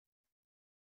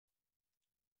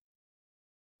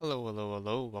Hello, hello,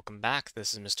 hello, welcome back.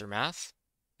 This is Mr. Math.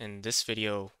 In this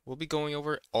video, we'll be going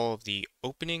over all of the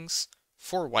openings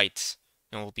for white,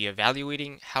 and we'll be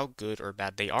evaluating how good or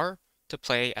bad they are to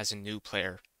play as a new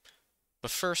player.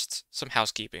 But first, some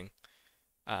housekeeping.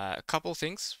 A couple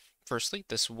things. Firstly,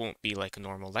 this won't be like a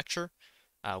normal lecture.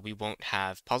 We won't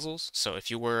have puzzles, so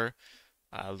if you were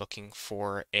looking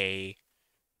for a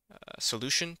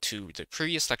solution to the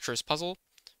previous lecture's puzzle,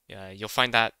 you'll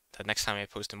find that the next time I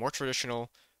post a more traditional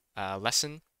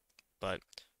lesson. But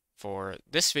for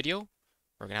this video,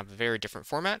 we're going to have a very different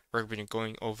format. We're going to be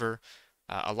going over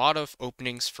a lot of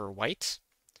openings for white,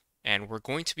 and we're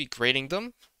going to be grading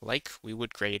them like we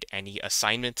would grade any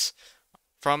assignment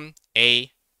from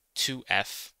A to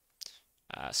F.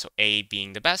 So A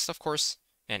being the best, of course,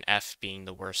 and F being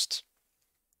the worst.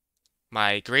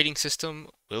 My grading system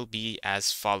will be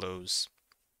as follows.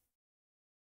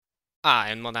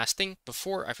 And one last thing,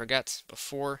 before I forget,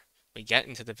 before we get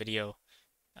into the video,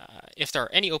 if there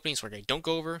are any openings where I don't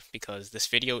go over, because this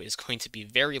video is going to be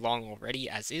very long already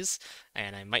as is,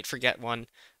 and I might forget one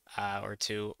or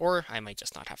two, or I might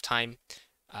just not have time,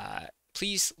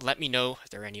 please let me know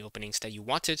if there are any openings that you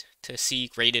wanted to see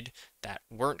graded that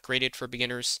weren't graded for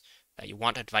beginners, that you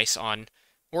want advice on,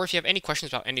 or if you have any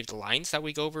questions about any of the lines that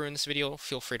we go over in this video,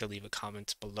 feel free to leave a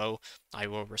comment below. I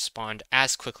will respond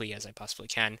as quickly as I possibly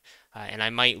can, and I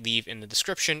might leave in the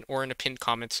description or in a pinned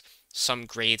comment some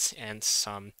grades and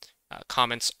some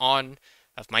comments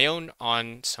of my own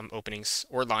on some openings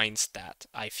or lines that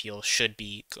I feel should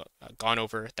be gone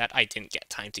over that I didn't get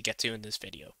time to get to in this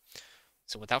video.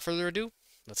 So without further ado,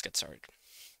 let's get started.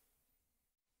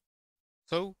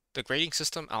 So the grading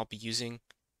system I'll be using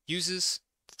uses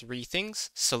three things: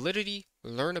 solidity,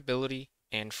 learnability,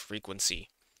 and frequency.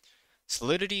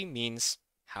 Solidity means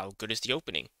how good is the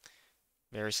opening?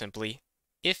 Very simply,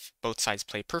 if both sides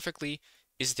play perfectly,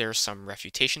 is there some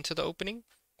refutation to the opening,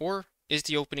 or is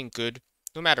the opening good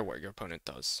no matter what your opponent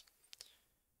does?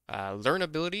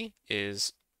 Learnability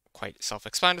is quite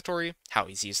self-explanatory. How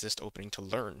easy is this opening to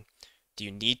learn? Do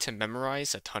you need to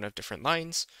memorize a ton of different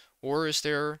lines, or is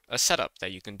there a setup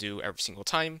that you can do every single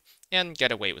time and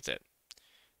get away with it?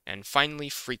 And finally,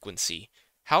 frequency.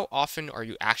 How often are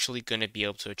you actually going to be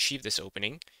able to achieve this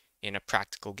opening in a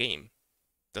practical game?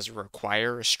 Does it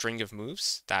require a string of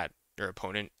moves that your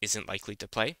opponent isn't likely to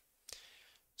play?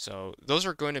 So those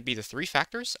are going to be the three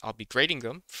factors. I'll be grading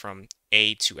them from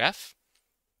A to F.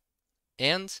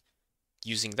 And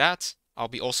using that, I'll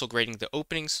be also grading the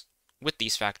openings with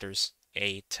these factors,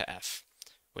 A to F,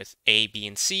 with A, B,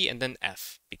 and C, and then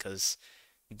F, because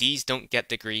these don't get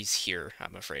degrees here,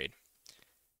 I'm afraid.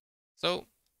 So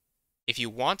if you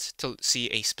want to see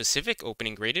a specific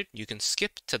opening graded, you can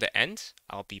skip to the end.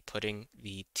 I'll be putting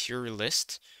the tier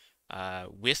list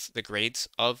with the grades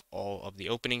of all of the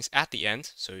openings at the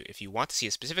end. So if you want to see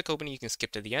a specific opening, you can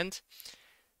skip to the end.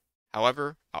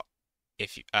 However,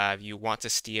 if you want to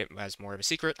see it as more of a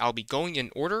secret, I'll be going in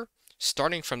order,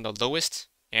 starting from the lowest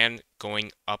and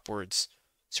going upwards.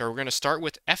 So we're going to start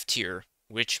with F tier,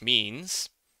 which means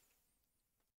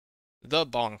the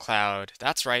Bong Cloud.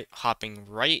 That's right, hopping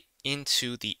right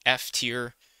into the F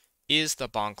tier is the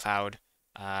Bong Cloud.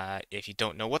 If you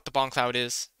don't know what the Bong Cloud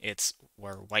is, it's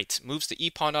where white moves the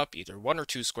E-pawn up either 1 or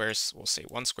 2 squares. We'll say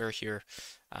 1 square here.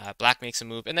 Black makes a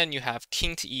move, and then you have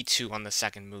king to E2 on the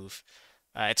second move.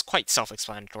 It's quite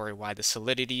self-explanatory why the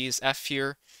solidity is F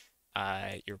here.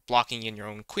 You're blocking in your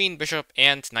own queen, bishop,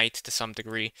 and knight to some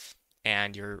degree,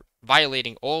 and you're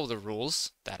violating all the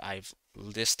rules that I've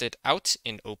listed out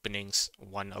in openings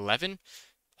 111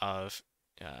 of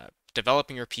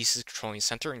developing your pieces, controlling the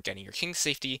center, and getting your king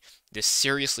safety. This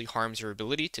seriously harms your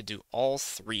ability to do all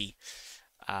three.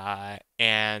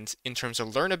 And in terms of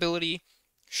learnability,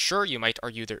 sure, you might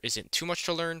argue there isn't too much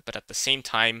to learn, but at the same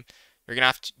time,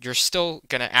 you're still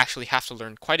gonna actually have to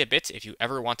learn quite a bit if you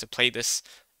ever want to play this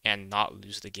and not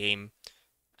lose the game.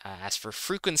 As for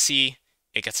frequency,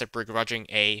 it gets a begrudging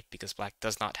A because black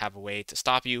does not have a way to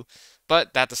stop you,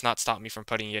 but that does not stop me from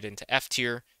putting it into F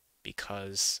tier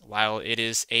because while it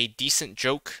is a decent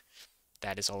joke,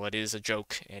 that is all it is, a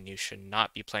joke, and you should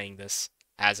not be playing this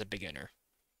as a beginner.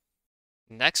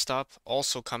 Next up,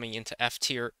 also coming into F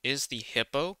tier, is the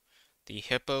Hippo. The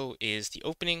Hippo is the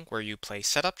opening where you play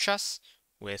setup chess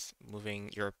with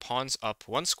moving your pawns up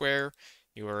 1 square,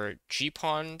 your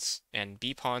G-pawns and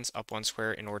B-pawns up 1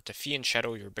 square in order to fee and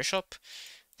shadow your bishop,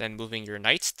 then moving your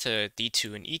knights to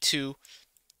D2 and E2,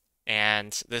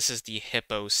 and this is the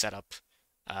Hippo setup.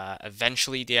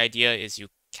 Eventually, the idea is you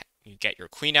get your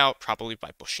queen out, probably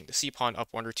by pushing the C-pawn up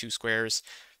 1 or 2 squares.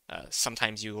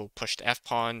 Sometimes you will push the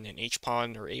F-pawn and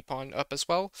H-pawn or A-pawn up as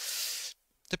well.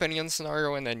 depending on the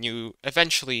scenario, and then you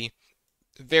eventually,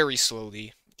 very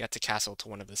slowly, get to castle to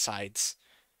one of the sides.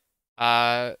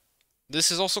 Uh, this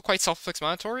is also quite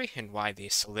self-explanatory in why the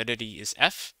solidity is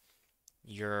F.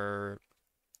 You're,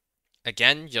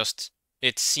 again, just,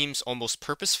 it seems almost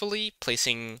purposefully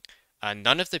placing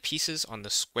none of the pieces on the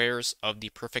squares of the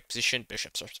perfect position.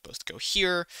 Bishops are supposed to go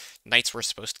here, knights were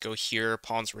supposed to go here,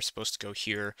 pawns were supposed to go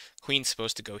here, queen's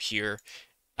supposed to go here,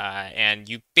 and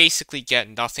you basically get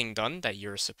nothing done that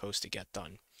you're supposed to get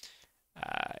done.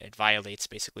 It violates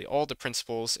basically all the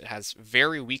principles. It has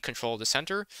very weak control of the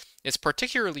center. It's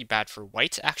particularly bad for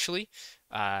white, actually.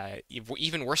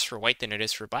 Even worse for white than it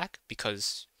is for black,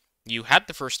 because you had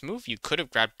the first move. You could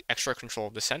have grabbed extra control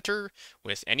of the center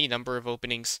with any number of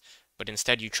openings, but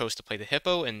instead you chose to play the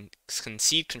hippo and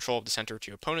concede control of the center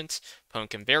to your opponent.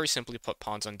 Opponent can very simply put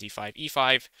pawns on d5,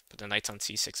 e5, put the knights on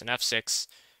c6 and f6.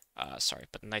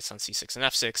 Put the knights on c6 and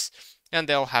f6, and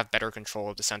they'll have better control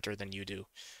of the center than you do.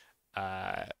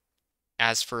 Uh,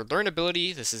 as for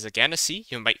learnability, this is again a C.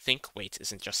 You might think, wait,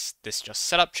 isn't this just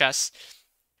setup chess?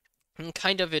 And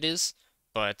kind of it is,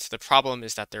 but the problem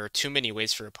is that there are too many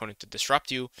ways for your opponent to disrupt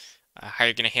you. How are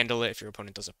you going to handle it if your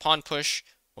opponent does a pawn push?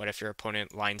 What if your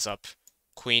opponent lines up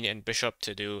queen and bishop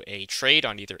to do a trade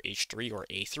on either h3 or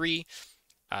a3?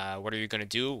 What are you going to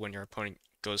do when your opponent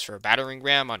goes for a battering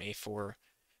ram on a4,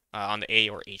 on the A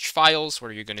or H files?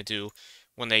 What are you going to do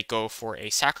when they go for a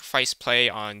sacrifice play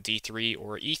on d3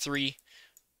 or e3?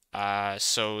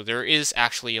 So there is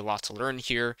actually a lot to learn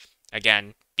here.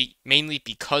 Again, mainly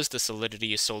because the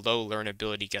solidity is so low,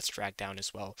 learnability gets dragged down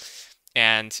as well.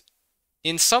 And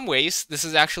in some ways, this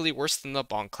is actually worse than the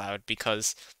bonk cloud,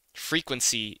 because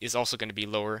frequency is also going to be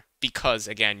lower because,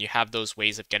 again, you have those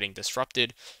ways of getting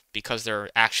disrupted because there are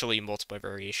actually multiple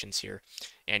variations here,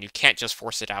 and you can't just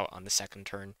force it out on the second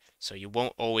turn, so you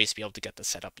won't always be able to get the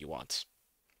setup you want.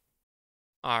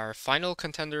 Our final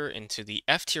contender into the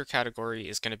F tier category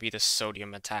is going to be the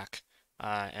sodium attack.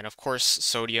 And of course,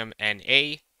 sodium and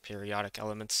A, periodic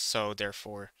elements, so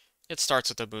therefore it starts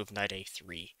with the move knight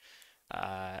a3.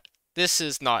 This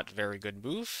is not a very good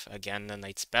move. Again, the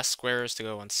knight's best square is to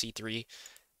go on c3,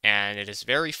 and it is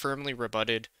very firmly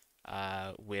rebutted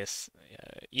with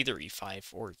either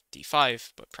e5 or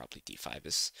d5, but probably d5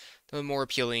 is the more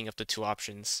appealing of the two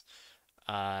options.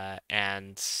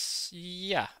 And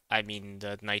yeah, I mean,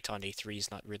 the knight on a3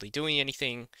 is not really doing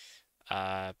anything.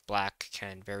 Black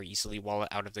can very easily wall it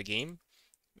out of the game.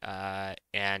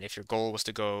 And if your goal was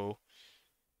to go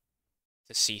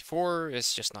to c4,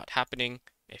 it's just not happening.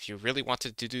 If you really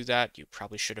wanted to do that, you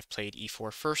probably should have played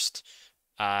e4 first,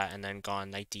 and then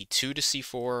gone knight d2 to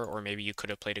c4, or maybe you could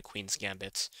have played a queen's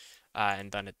gambit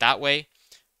and done it that way.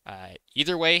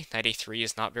 Either way, knight a3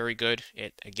 is not very good.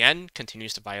 It, again,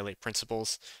 continues to violate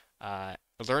principles.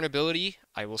 Learnability,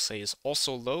 I will say, is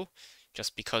also low,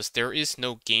 just because there is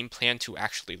no game plan to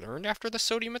actually learn after the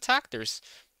sodium attack. There's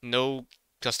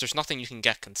nothing you can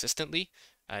get consistently.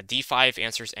 d5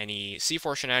 answers any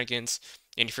c4 shenanigans,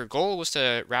 and if your goal was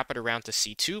to wrap it around to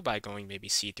c2 by going maybe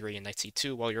c3 and knight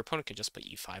c2, well, your opponent can just put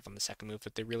e5 on the second move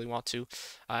if they really want to.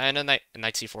 And a knight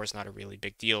c4 is not a really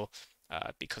big deal.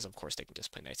 Because of course they can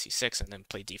just play knight c6 and then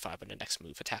play d5 on the next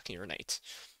move, attacking your knight.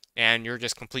 And you're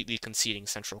just completely conceding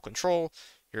central control.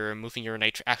 You're moving your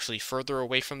knight actually further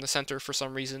away from the center for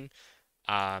some reason.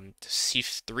 The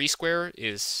c3 square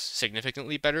is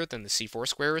significantly better than the c4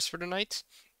 square is for the knight.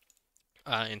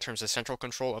 In terms of central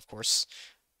control, of course,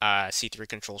 c3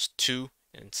 controls 2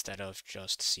 instead of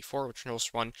just c4, which controls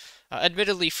 1.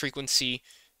 Admittedly, frequency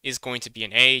is going to be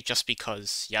an A, just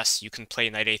because, yes, you can play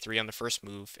knight a3 on the first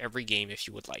move every game if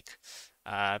you would like.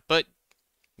 But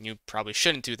you probably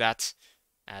shouldn't do that,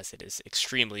 as it is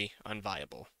extremely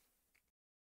unviable.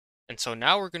 And so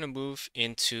now we're going to move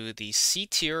into the C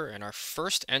tier, and our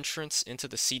first entrance into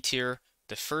the C tier,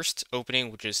 the first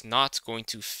opening which is not going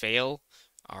to fail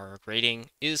our grading,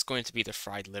 is going to be the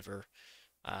fried liver.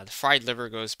 The fried liver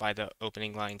goes by the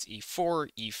opening lines e4,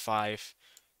 e5,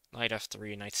 knight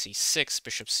f3, knight c6,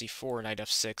 bishop c4, knight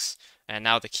f6, and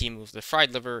now the key move of the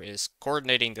fried liver is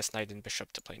coordinating this knight and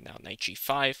bishop to play now knight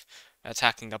g5,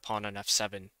 attacking the pawn on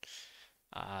f7.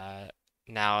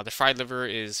 Now the fried liver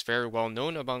is very well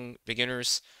known among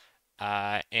beginners,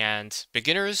 and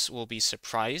beginners will be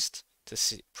surprised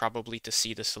probably to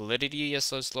see the solidity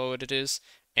as low as it is,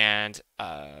 and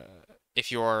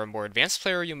if you are a more advanced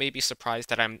player, you may be surprised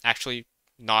that I'm actually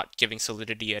not giving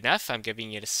solidity an F, I'm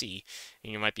giving it a C.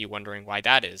 And you might be wondering why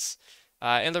that is.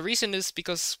 And the reason is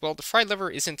because, well, the fried liver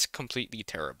isn't completely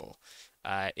terrible.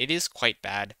 It is quite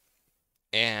bad,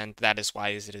 and that is why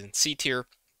it is in C tier.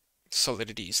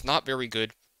 Solidity is not very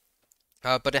good,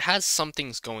 but it has some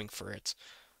things going for it.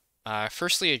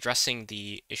 Firstly, addressing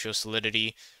the issue of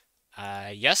solidity.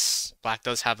 Yes, black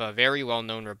does have a very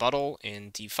well-known rebuttal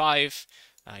in d5,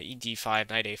 e d5,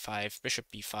 knight a5, bishop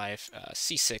b5,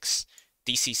 c6,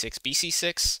 dc6,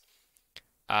 bc6.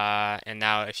 And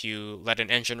now if you let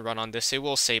an engine run on this, it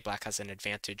will say black has an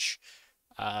advantage.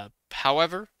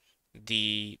 However,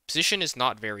 the position is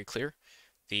not very clear.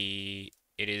 It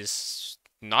is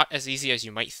not as easy as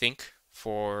you might think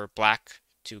for black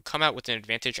to come out with an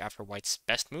advantage after white's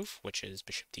best move, which is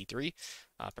bishop d3,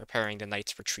 preparing the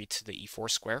knight's retreat to the e4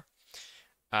 square.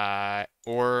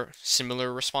 Or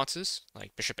similar responses,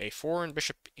 like bishop a4 and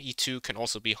bishop e2 can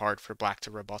also be hard for black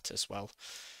to rebut as well.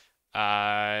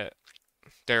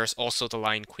 There's also the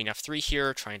line queen f3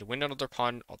 here, trying to win another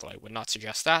pawn, although I would not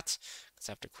suggest that, because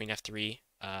after queen f3,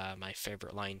 my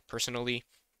favorite line personally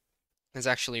is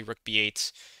actually rook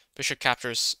b8, bishop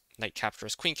captures, knight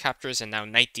captures, queen captures, and now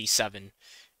knight d7.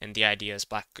 And the idea is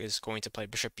black is going to play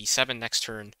bishop b7 next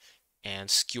turn and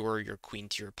skewer your queen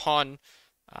to your pawn,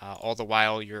 all the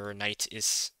while your knight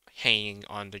is hanging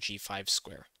on the g5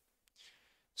 square.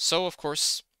 So, of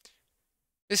course,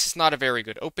 this is not a very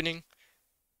good opening,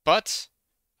 but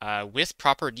with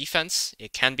proper defense,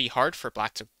 it can be hard for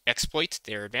black to exploit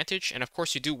their advantage, and of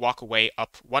course you do walk away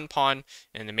up one pawn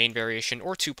in the main variation,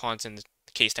 or two pawns in the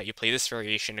case that you play this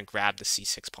variation and grab the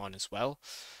c6 pawn as well.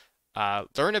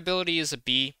 Learnability is a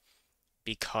B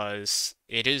because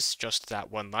it is just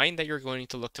that one line that you're going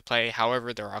to look to play.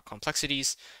 However, there are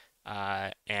complexities,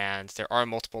 and there are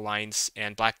multiple lines,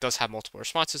 and black does have multiple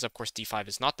responses. Of course, d5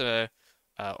 is not the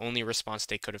only response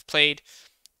they could have played,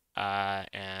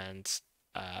 and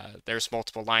there's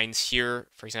multiple lines here.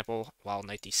 For example, while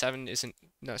knight d7 isn't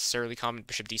necessarily common,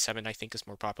 bishop d7 I think is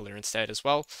more popular instead as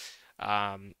well.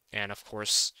 And of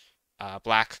course,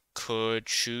 black could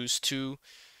choose to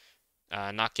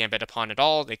not gambit a pawn at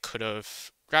all. They could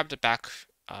have grabbed it back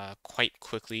quite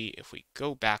quickly. If we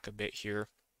go back a bit here,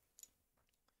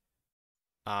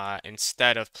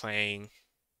 instead of playing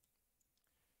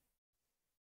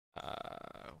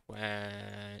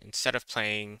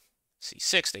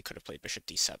c6, they could have played bishop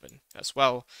d7 as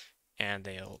well, and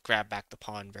they'll grab back the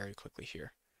pawn very quickly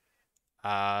here.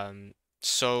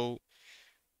 So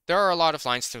there are a lot of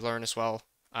lines to learn as well.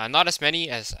 Not as many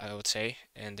as I would say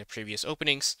in the previous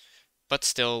openings, but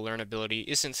still learnability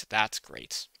isn't that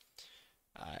great.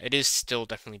 It is still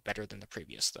definitely better than the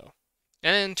previous though.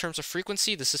 And in terms of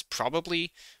frequency, this is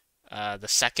probably the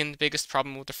second biggest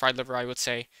problem with the fried liver, I would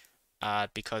say,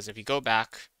 because if you go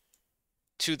back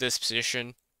to this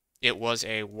position, it was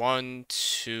a 1,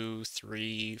 2,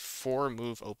 3, 4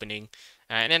 move opening,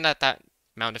 and in that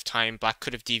amount of time, black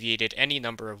could have deviated any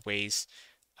number of ways.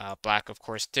 Black, of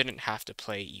course, didn't have to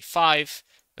play e5.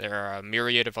 There are a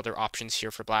myriad of other options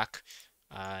here for black.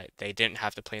 They didn't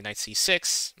have to play knight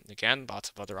c6. Again,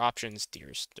 lots of other options.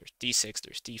 There's d6,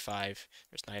 there's d5,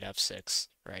 there's knight f6,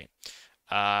 right?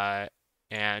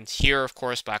 And here, of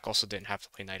course, black also didn't have to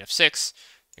play knight f6.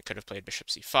 It could have played bishop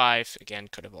c5. Again,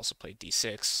 could have also played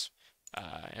d6.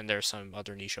 And there's some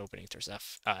other niche openings. There's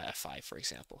f5, for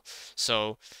example.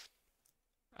 So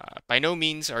by no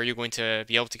means are you going to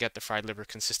be able to get the fried liver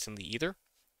consistently either,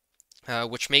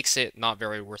 which makes it not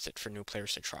very worth it for new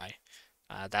players to try.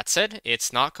 That said,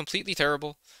 it's not completely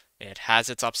terrible. It has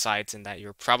its upsides in that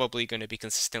you're probably going to be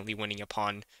consistently winning a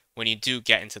pawn when you do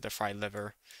get into the fried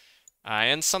liver.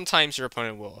 And sometimes your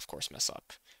opponent will, of course, mess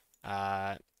up.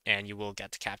 And you will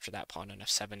get to capture that pawn on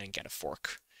f7 and get a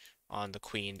fork on the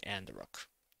queen and the rook.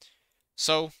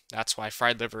 So that's why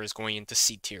fried liver is going into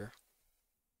C tier.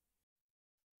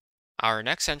 Our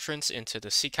next entrance into the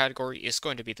C category is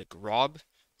going to be the Grob.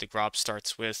 The Grob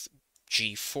starts with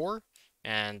g4,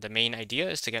 and the main idea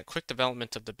is to get quick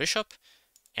development of the bishop.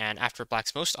 And after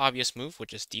black's most obvious move,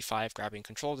 which is d5, grabbing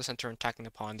control of the center and attacking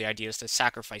the pawn, the idea is to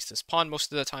sacrifice this pawn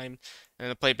most of the time, and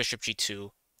then play bishop g2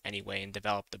 anyway and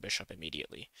develop the bishop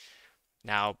immediately.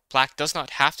 Now, black does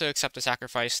not have to accept the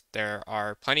sacrifice. There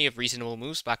are plenty of reasonable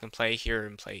moves black can play here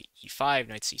and play e5,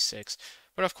 knight c6,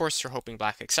 but of course you're hoping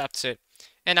black accepts it.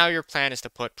 And now your plan is to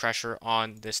put pressure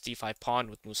on this d5 pawn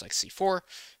with moves like c4,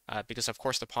 because of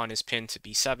course the pawn is pinned to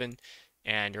b7,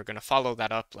 and you're going to follow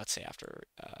that up, let's say after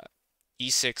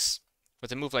e6,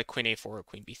 with a move like queen a4 or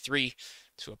queen b3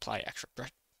 to apply extra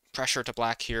pressure to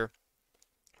black here.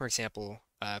 For example,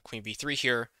 queen b3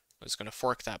 here is going to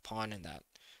fork that pawn and that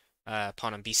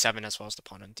pawn on b7 as well as the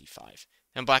pawn on d5.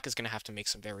 And black is going to have to make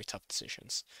some very tough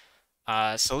decisions.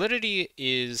 Solidity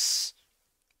is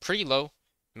pretty low,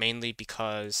 mainly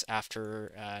because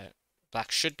after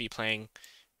black should be playing,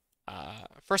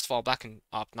 first of all, black can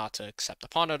opt not to accept the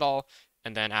pawn at all,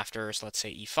 and then after, so let's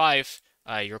say e5,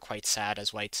 you're quite sad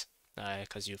as white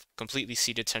because you've completely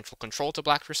ceded central control to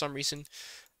black for some reason.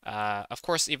 Of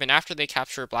course, even after they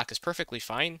capture, black is perfectly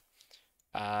fine,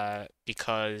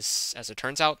 because, as it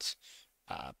turns out,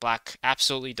 black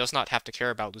absolutely does not have to care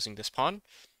about losing this pawn.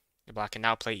 Black can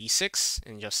now play e6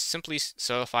 and just simply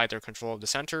solidify their control of the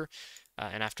center.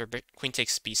 And after queen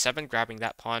takes b7, grabbing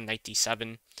that pawn, knight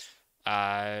d7,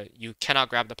 you cannot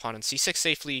grab the pawn on c6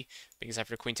 safely, because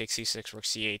after queen takes c6, rook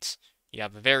c8, you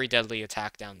have a very deadly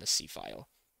attack down the c file.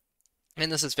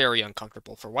 And this is very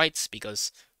uncomfortable for whites,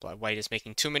 because white is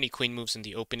making too many queen moves in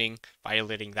the opening,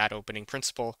 violating that opening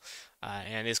principle,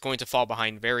 and is going to fall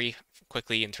behind very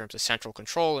quickly in terms of central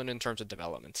control and in terms of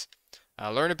development.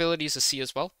 Learnability is a C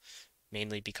as well,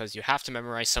 mainly because you have to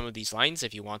memorize some of these lines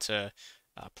if you want to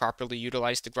properly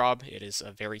utilize the Grob. It is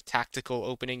a very tactical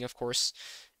opening, of course.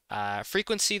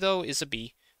 Frequency, though, is a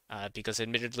B, because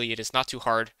admittedly it is not too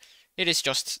hard. It is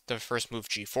just the first move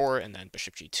g4 and then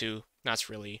bishop g2. That's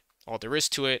really all there is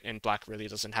to it, and black really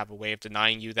doesn't have a way of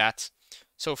denying you that,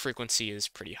 so frequency is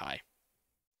pretty high.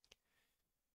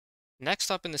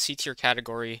 Next up in the C tier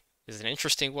category is an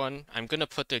interesting one. I'm going to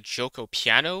put the Joko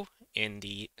piano in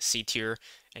the C tier,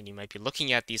 and you might be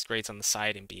looking at these grades on the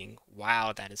side and being,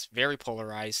 wow, that is very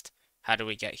polarized. How do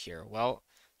we get here? Well,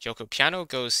 Joko piano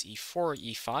goes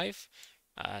e4, e5,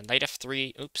 knight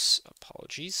f3, oops,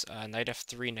 apologies, knight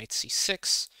f3, knight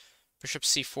c6, bishop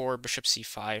c4, bishop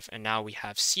c5, and now we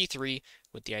have c3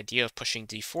 with the idea of pushing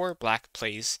d4. Black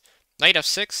plays knight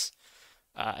f6,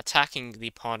 attacking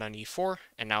the pawn on e4,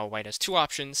 and now white has two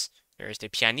options. There's the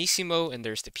pianissimo and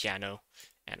there's the piano,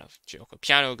 and Joko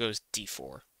piano goes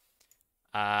d4.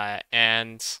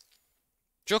 And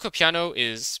Joko piano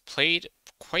is played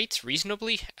quite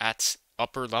reasonably at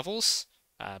upper levels,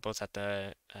 both at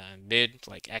the mid,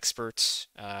 like expert,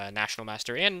 national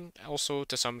master, and also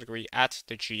to some degree at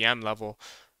the GM level.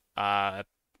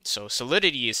 So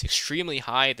solidity is extremely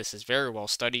high. This is very well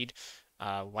studied.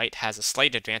 White has a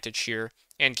slight advantage here,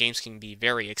 and games can be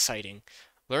very exciting.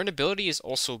 Learnability is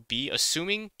also B,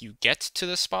 assuming you get to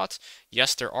the spot.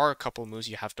 Yes, there are a couple moves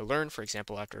you have to learn. For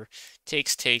example, after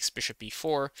takes, bishop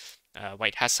b4,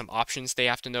 white has some options they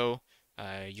have to know.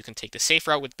 You can take the safe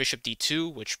route with bishop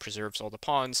d2, which preserves all the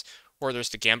pawns, or there's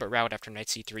the gambit route after knight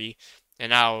c3. And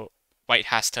now white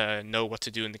has to know what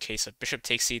to do in the case of bishop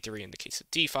takes c3, in the case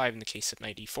of d5, in the case of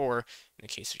knight e4, in the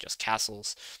case of just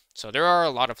castles. So there are a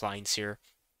lot of lines here.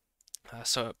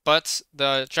 But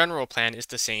the general plan is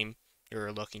the same.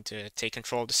 You're looking to take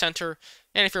control of the center,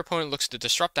 and if your opponent looks to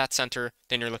disrupt that center,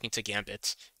 then you're looking to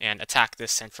gambit and attack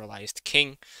this centralized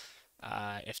king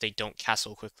if they don't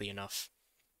castle quickly enough.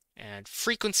 And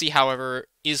frequency, however,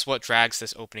 is what drags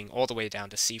this opening all the way down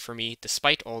to C for me,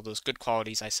 despite all those good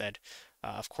qualities I said.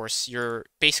 Of course, you're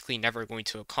basically never going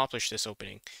to accomplish this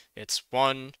opening. It's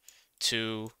 1,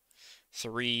 2,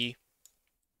 3,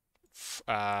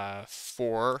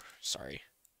 4, sorry,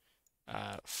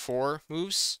 4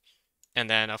 moves. And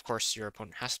then, of course, your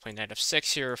opponent has to play knight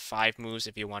f6 here, 5 moves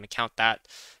if you want to count that.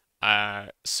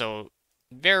 So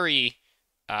very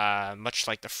much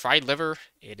like the fried liver,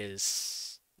 it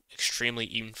is extremely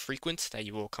infrequent that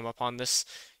you will come upon this.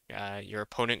 Your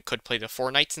opponent could play the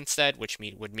 4 knights instead, which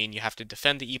would mean you have to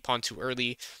defend the e-pawn too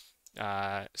early,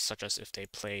 such as if they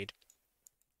played,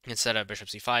 instead of bishop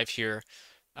c5 here,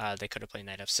 they could have played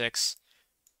knight f6.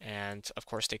 And, of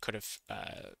course, they could have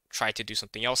tried to do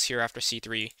something else here after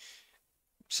c3,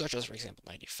 such as, for example,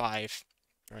 knight e5,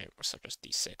 right, or such as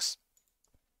d6.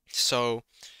 So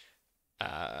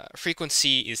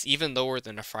frequency is even lower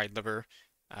than a fried liver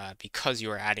because you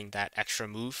are adding that extra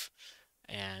move.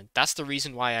 And that's the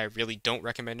reason why I really don't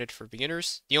recommend it for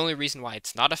beginners. The only reason why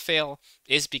it's not a fail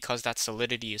is because that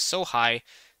solidity is so high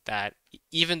that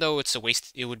even though it's a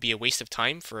waste, it would be a waste of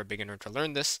time for a beginner to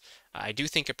learn this, I do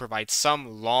think it provides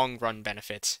some long-run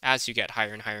benefits. As you get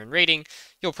higher and higher in rating,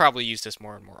 you'll probably use this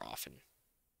more and more often.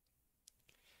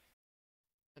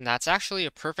 And that's actually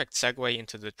a perfect segue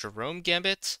into the Jerome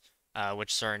Gambit,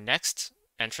 which is our next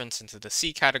entrance into the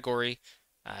C category.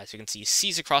 As you can see,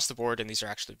 C's across the board, and these are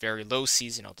actually very low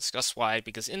C's, and I'll discuss why.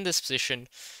 Because in this position,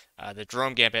 the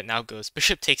Jerome Gambit now goes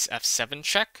bishop takes f7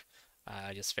 check,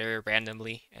 just very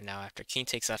randomly. And now after king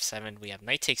takes f7, we have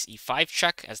knight takes e5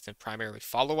 check as the primary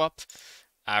follow-up,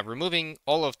 removing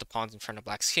all of the pawns in front of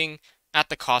black's king at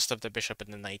the cost of the bishop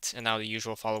and the knight. And now the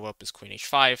usual follow-up is queen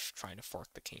h5, trying to fork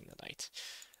the king and the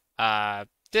knight.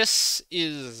 This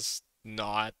is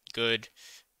not good.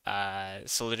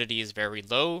 Solidity is very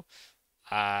low,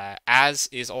 as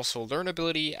is also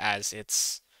learnability, as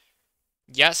it's,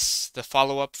 yes, the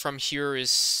follow-up from here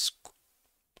is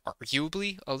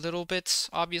arguably a little bit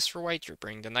obvious for white. You're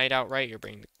bringing the knight out, right? You're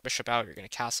bringing the bishop out, you're going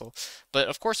to castle. But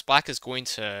of course, black is going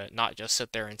to not just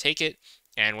sit there and take it,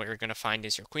 and what you're going to find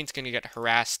is your queen's going to get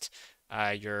harassed,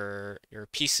 your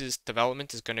piece's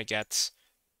development is going to get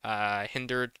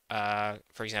hindered.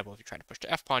 For example, if you try to push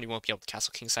the f-pawn, you won't be able to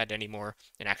castle kingside anymore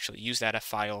and actually use that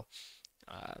f-file.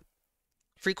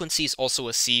 Frequency is also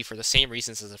a C for the same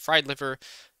reasons as a fried liver,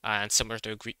 and similar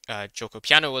to Gioco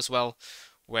Piano as well,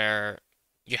 where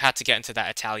you had to get into that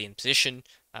Italian position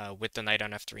with the knight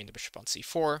on f3 and the bishop on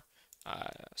c4.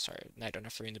 Sorry, knight on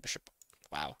f3 and the bishop.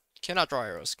 Wow, cannot draw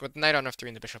arrows. With the knight on f3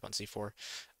 and the bishop on c4.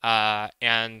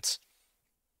 And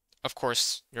of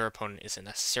course, your opponent isn't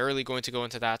necessarily going to go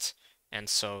into that, and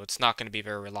so it's not going to be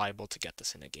very reliable to get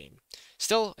this in a game.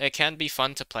 Still, it can be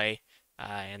fun to play,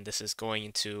 and this is going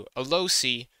into a low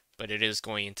C, but it is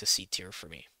going into C tier for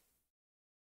me.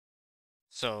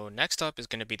 So next up is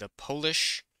going to be the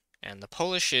Polish, and the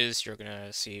Polish is, you're going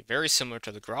to see, very similar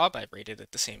to the Grob. I've rated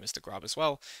it the same as the Grob as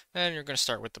well, and you're going to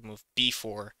start with the move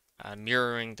b4,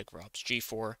 mirroring the Grob's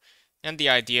g4. And the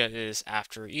idea is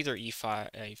after either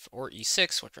e5 or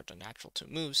e6, which are the natural two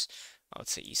moves,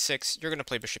 let's say e6, you're going to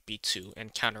play bishop b2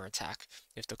 and counterattack.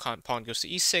 If the pawn goes to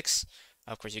e6,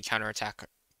 of course you counterattack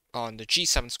on the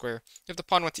g7 square. If the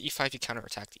pawn went to e5, you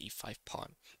counterattack the e5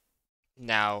 pawn.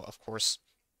 Now, of course,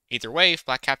 either way, if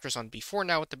black captures on b4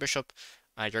 now with the bishop,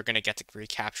 you're going to get to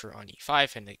recapture on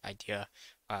e5 and the idea,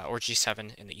 or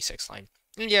g7 in the e6 line.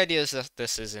 And the idea is that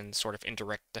this is in sort of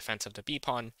indirect defense of the b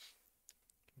pawn.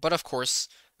 But of course,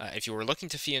 if you were looking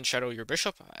to fee and shadow your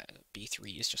bishop,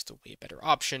 b3 is just a way better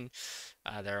option.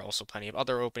 There are also plenty of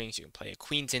other openings. You can play a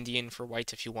Queen's Indian for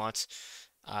white if you want,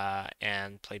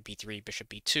 and play b3, bishop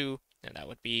b2, and that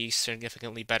would be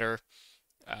significantly better.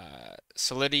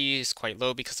 Solidity is quite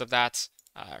low because of that.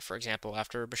 For example,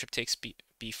 after bishop takes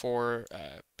b4,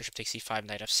 bishop takes e5,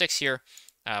 knight f6 here,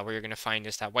 where you're going to find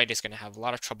is that white is going to have a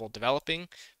lot of trouble developing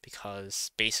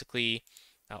because basically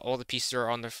all the pieces are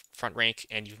on the front rank,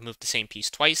 and you've moved the same piece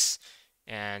twice,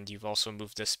 and you've also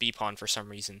moved this b-pawn for some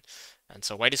reason. And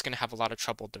so white is going to have a lot of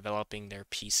trouble developing their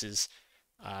pieces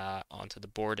onto the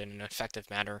board in an effective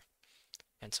manner.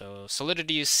 And so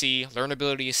solidity is C,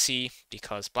 learnability is C,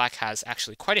 because black has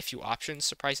actually quite a few options,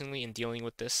 surprisingly, in dealing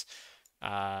with this.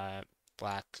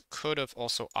 Black could have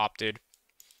also opted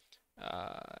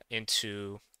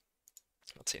into,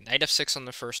 let's say, knight f6 on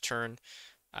the first turn,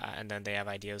 and then they have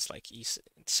ideas like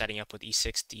setting up with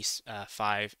e6,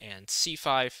 d5, and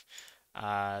c5.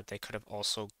 They could have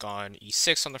also gone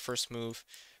e6 on the first move.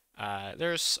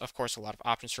 There's, of course, a lot of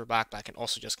options for black. Black can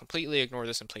also just completely ignore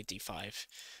this and play d5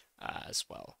 as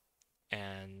well.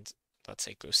 And let's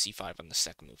say go c5 on the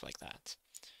second move like that.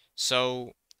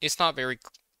 So it's not very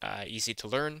easy to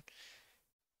learn.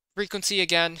 Frequency,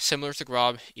 again, similar to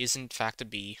Grob, is in fact a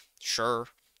B. Sure,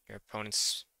 your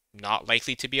opponent's not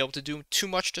likely to be able to do too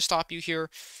much to stop you here.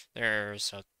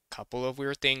 There's a couple of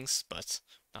weird things, but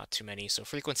not too many. So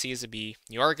frequency is a B.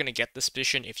 You are going to get this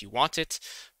position if you want it,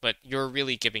 but you're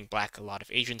really giving black a lot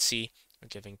of agency, or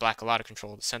giving black a lot of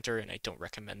control of the center, and I don't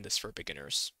recommend this for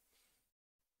beginners.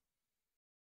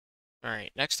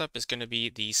 Alright, next up is going to be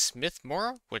the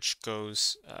Smith-Morra, which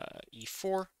goes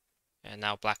e4, and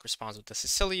now black responds with the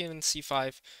Sicilian in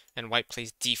c5, and white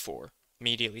plays d4,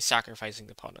 immediately sacrificing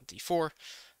the pawn on d4,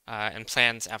 and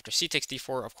plans after c takes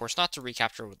d4, of course, not to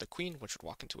recapture with the queen, which would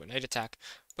walk into a knight attack,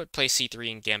 but play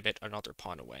c3 and gambit another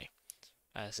pawn away.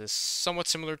 This is somewhat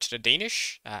similar to the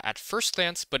Danish at first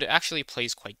glance, but it actually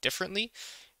plays quite differently,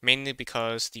 mainly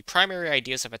because the primary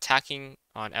ideas of attacking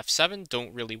on f7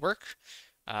 don't really work,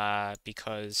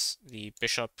 because the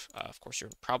bishop, of course, you're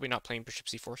probably not playing bishop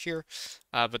c4 here,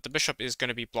 but the bishop is going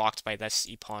to be blocked by this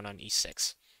e-pawn on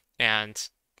e6. And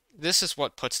this is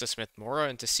what puts the Smith-Morra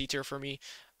into C tier for me,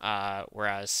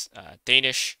 whereas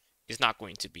Danish is not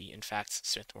going to be. In fact,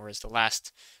 Smith-Morra is the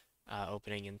last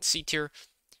opening in C tier.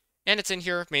 And it's in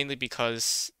here mainly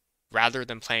because rather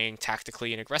than playing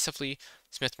tactically and aggressively,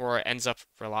 Smith-Morra ends up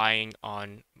relying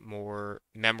on more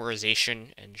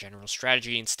memorization and general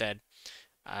strategy instead.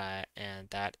 And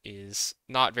that is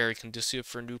not very conducive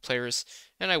for new players,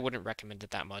 and I wouldn't recommend it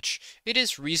that much. It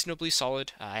is reasonably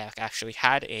solid. I actually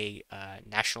had a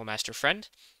National Master friend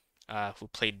who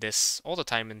played this all the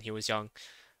time when he was young,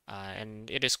 and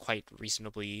it is quite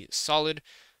reasonably solid,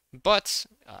 but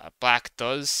black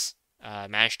does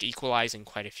manage to equalize in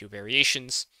quite a few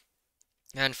variations,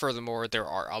 and furthermore, there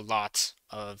are a lot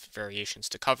of variations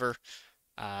to cover,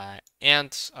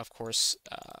 and of course,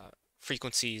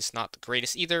 frequency is not the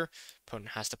greatest either.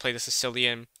 Opponent has to play the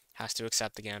Sicilian, has to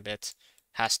accept the gambit,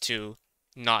 has to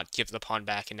not give the pawn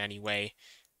back in any way,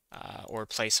 or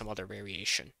play some other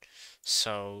variation.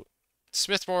 So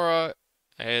Smith-Morra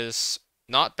is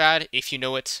not bad if you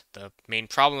know it. The main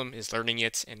problem is learning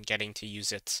it and getting to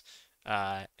use it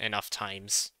enough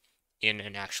times in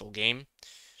an actual game.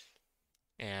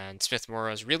 And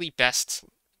Smith-Morra is really best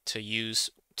to use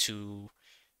to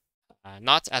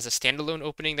not as a standalone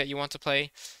opening that you want to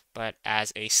play, but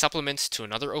as a supplement to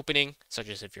another opening, such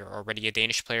as if you're already a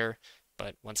Danish player.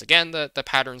 But once again, the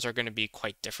patterns are going to be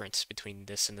quite different between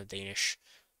this and the Danish,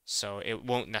 so it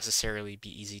won't necessarily be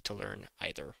easy to learn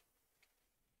either.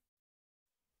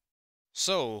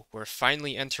 So we're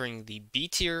finally entering the B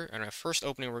tier, and our first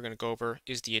opening we're going to go over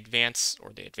is the advanced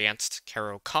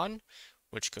Caro-Kann,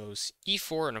 which goes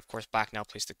e4, and of course black now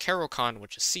plays the Caro-Kann,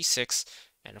 which is c6,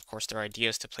 and of course their idea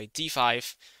is to play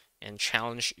d5 and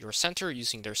challenge your center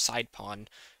using their side pawn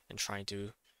and trying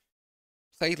to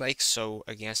play like so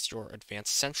against your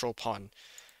advanced central pawn.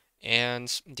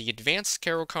 And the advanced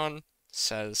Caro-Kann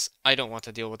says, I don't want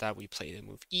to deal with that. We play the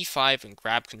move e5 and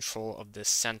grab control of this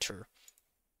center.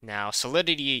 Now,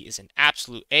 solidity is an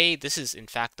absolute A. This is, in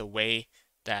fact, the way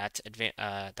that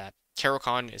that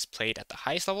Caro-Kann is played at the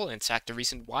highest level. In fact, the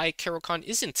reason why Caro-Kann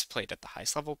isn't played at the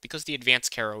highest level, because the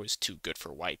advanced Caro is too good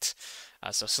for white.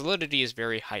 So solidity is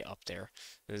very high up there.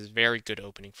 This is a very good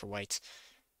opening for white.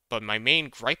 But my main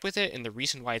gripe with it, and the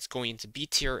reason why it's going into B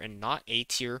tier and not A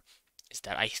tier, is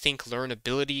that I think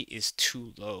learnability is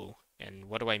too low. And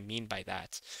what do I mean by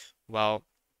that? Well,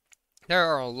 there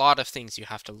are a lot of things you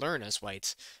have to learn as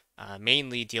white,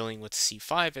 mainly dealing with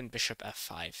c5 and bishop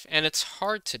f5, and it's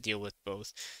hard to deal with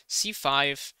both.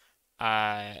 c5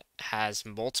 has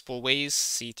multiple ways,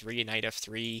 c3, knight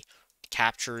f3,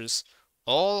 captures,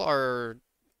 all are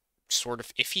sort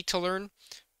of iffy to learn.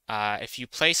 If you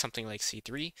play something like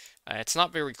c3, it's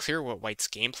not very clear what white's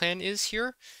game plan is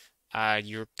here.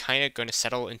 You're kind of going to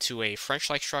settle into a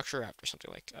French-like structure after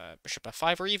something like bishop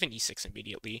f5 or even e6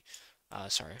 immediately.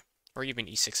 Or even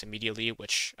e6 immediately,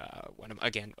 which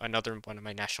another one of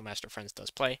my National Master friends does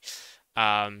play.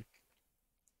 And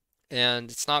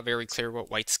it's not very clear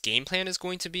what white's game plan is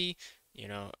going to be,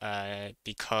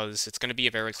 because it's going to be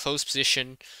a very close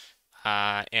position,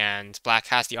 and black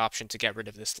has the option to get rid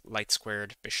of this light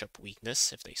squared bishop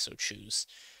weakness if they so choose.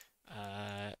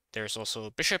 There's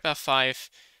also bishop f5,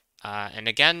 and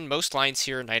again, most lines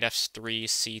here, knight f3,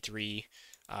 c3,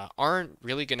 aren't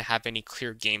really going to have any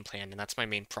clear game plan, and that's my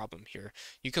main problem here.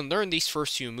 You can learn these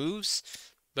first few moves,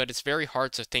 but it's very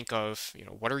hard to think of,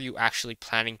 what are you actually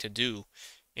planning to do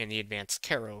in the advanced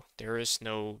Caro. There is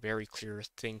no very clear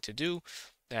thing to do.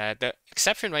 The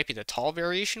exception might be the tall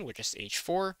variation, which is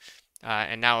h4,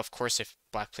 and now, of course, if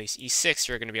black plays e6,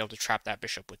 you're going to be able to trap that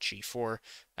bishop with g4,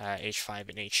 h5,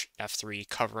 and f3,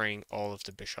 covering all of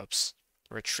the bishop's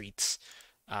retreats.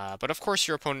 But of course,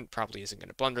 your opponent probably isn't going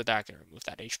to blunder that, going to remove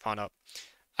that h-pawn up.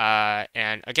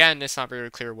 And again, it's not very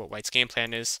clear what white's game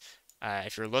plan is.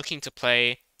 If you're looking to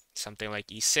play something like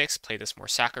e6, play this more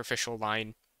sacrificial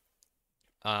line,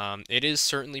 it is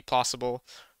certainly possible,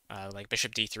 like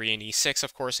bishop d3 and e6,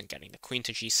 of course, and getting the queen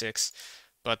to g6.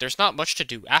 But there's not much to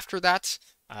do after that.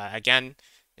 Again,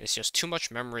 it's just too much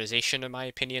memorization, in my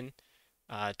opinion.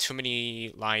 Too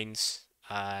many lines,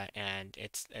 and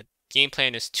game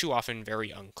plan is too often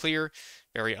very unclear,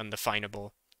 very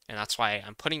undefinable, and that's why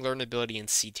I'm putting learnability in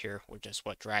C tier, which is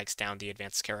what drags down the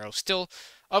advanced Caro. Still,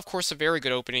 of course, a very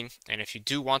good opening, and if you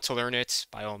do want to learn it,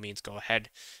 by all means, go ahead.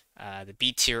 The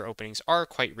B tier openings are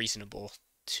quite reasonable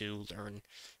to learn.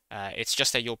 It's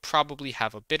just that you'll probably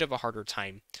have a bit of a harder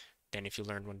time than if you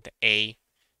learn one of the A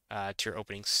tier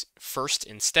openings first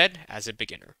instead as a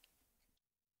beginner.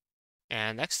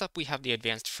 And next up, we have the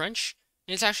advanced French.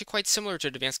 It's actually quite similar to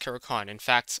Advanced Caro-Kann. In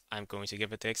fact, I'm going to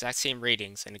give it the exact same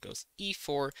ratings, and it goes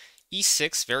e4,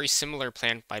 e6, very similar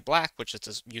plan by black, which is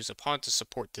to use a pawn to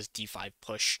support this d5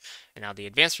 push. And now the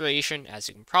advanced variation, as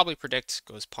you can probably predict,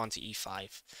 goes pawn to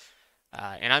e5.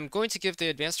 And I'm going to give the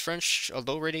Advanced French a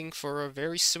low rating for a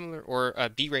very similar, or a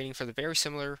B rating for the very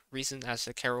similar reason as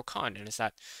the Caro-Kann, and is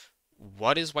that,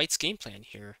 what is white's game plan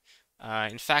here?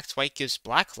 In fact, white gives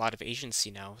black a lot of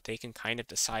agency now. They can kind of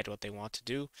decide what they want to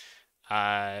do.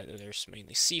 There's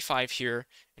mainly c5 here,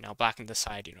 and now black can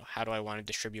decide, how do I want to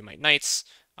distribute my knights?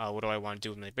 What do I want to do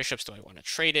with my bishops? Do I want to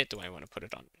trade it? Do I want to put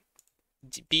it on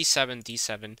b7,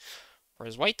 d7?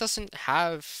 Whereas white doesn't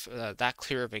have that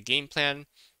clear of a game plan.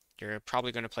 You're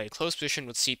probably going to play a close position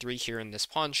with c3 here in this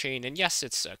pawn chain, and yes,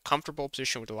 it's a comfortable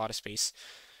position with a lot of space,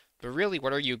 but really,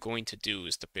 what are you going to do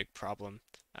is the big problem.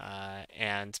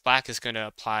 And black is going to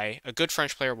apply, a good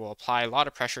French player will apply a lot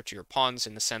of pressure to your pawns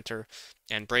in the center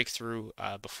and break through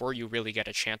before you really get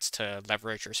a chance to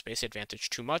leverage your space advantage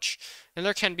too much. And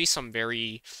there can be some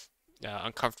very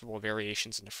uncomfortable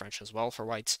variations in the French as well for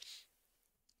whites.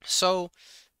 So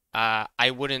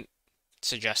I wouldn't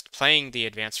suggest playing the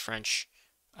advanced French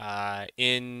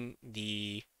in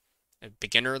the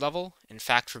beginner level. In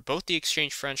fact, for both the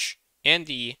exchange French and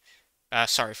the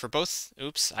for both,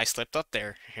 oops, I slipped up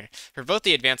there. For both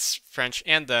the advanced French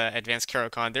and the advanced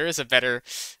Caro-Kann, there is a better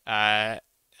uh,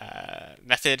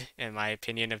 method, in my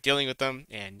opinion, of dealing with them.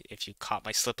 And if you caught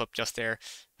my slip up just there,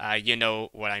 you know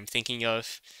what I'm thinking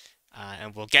of.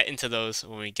 And we'll get into those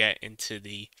when we get into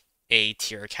the A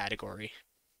tier category.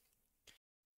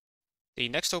 The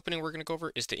next opening we're going to go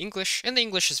over is the English, and the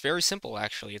English is very simple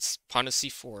actually. It's pawn to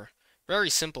c4. Very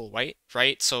simple,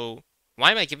 right? So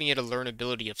why am I giving it a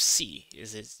learnability of c?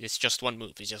 It's just one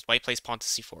move. It's just white plays pawn to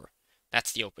c4.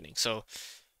 That's the opening. So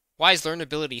why is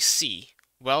learnability c?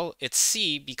 Well, it's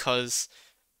c because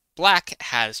Black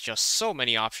has just so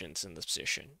many options in this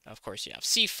position. Of course, you have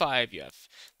c5, you have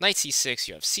knight c6,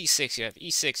 you have c6, you have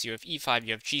e6, you have e5,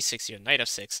 you have g6, you have knight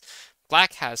f6.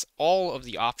 Black has all of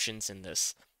the options in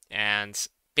this, and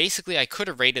basically I could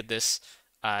have rated this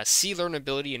C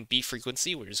learnability and B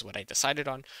frequency, which is what I decided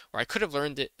on, or I could have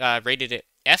rated it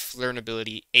F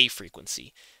learnability, A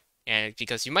frequency. And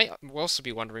because you might also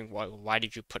be wondering why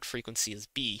did you put frequency as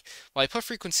B? Well, I put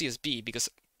frequency as B because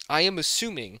I am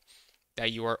assuming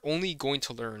that you are only going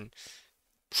to learn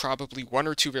probably one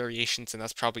or two variations, and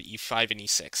that's probably e5 and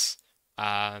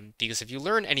e6. Because if you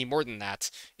learn any more than that,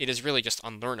 it is really just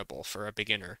unlearnable for a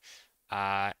beginner.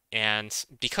 And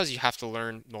because you have to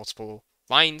learn multiple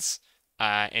lines,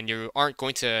 and you aren't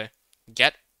going to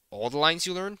get all the lines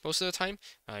you learn most of the time,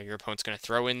 your opponent's going to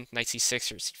throw in knight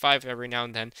c6 or c5 every now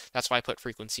and then. That's why I put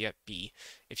frequency at B.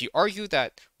 If you argue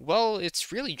that, well,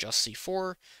 it's really just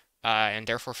c4, and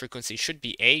therefore frequency should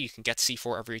be A, you can get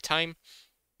c4 every time.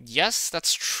 Yes,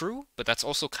 that's true, but that's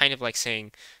also kind of like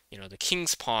saying, the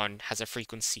king's pawn has a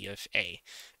frequency of A.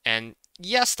 And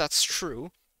yes, that's true,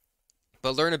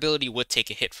 but learnability would take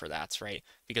a hit for that, right?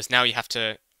 Because now you have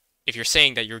to, if you're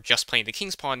saying that you're just playing the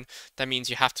king's pawn, that means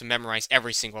you have to memorize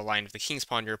every single line of the king's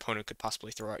pawn your opponent could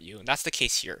possibly throw at you. And that's the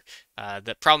case here.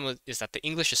 The problem is that the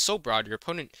English is so broad, your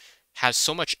opponent has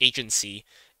so much agency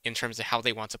in terms of how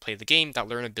they want to play the game that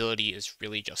learnability is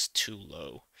really just too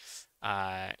low.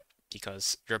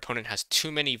 Because your opponent has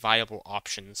too many viable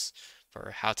options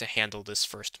for how to handle this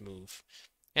first move.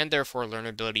 And therefore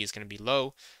learnability is going to be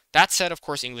low. That said, of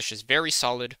course, English is very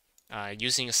solid.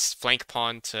 Using a flank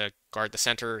pawn to guard the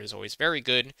center is always very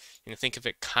good. You can think of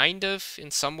it kind of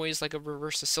in some ways like a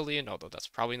reverse Sicilian, although that's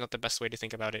probably not the best way to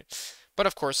think about it. But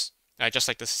of course, just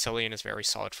like the Sicilian is very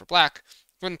solid for black,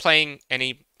 when playing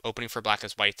any opening for black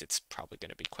as white, it's probably going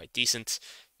to be quite decent.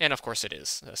 And of course it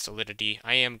is. Solidity,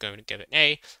 I am going to give it an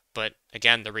A, but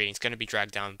again, the rating's going to be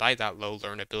dragged down by that low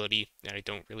learnability, and I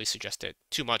don't really suggest it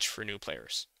too much for new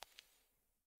players.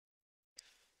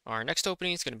 Our next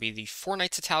opening is going to be the 4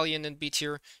 knights Italian in B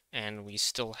tier, and we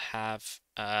still have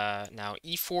now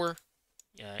e4,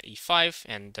 e5,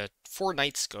 and the 4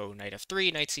 knights go knight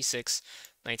f3, knight c6,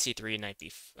 knight c3, knight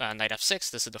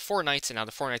f6. This is the 4 knights, and now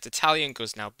the 4 knights Italian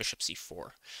goes now bishop c4.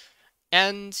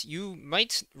 And you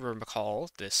might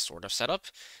recall this sort of setup.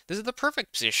 This is the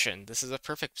perfect position. This is a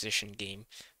perfect position game.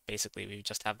 Basically, we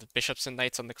just have the bishops and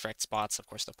knights on the correct spots. Of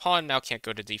course, the pawn now can't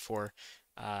go to d4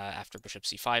 after bishop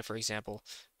c5, for example.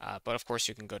 But of course,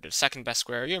 you can go to the second best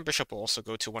square. Your bishop will also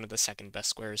go to one of the second best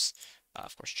squares.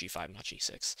 Of course, g5, not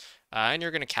g6. And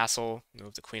you're going to castle,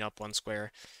 move the queen up one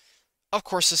square. Of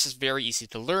course, this is very easy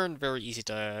to learn, very easy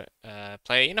to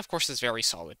play, and of course it's very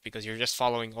solid because you're just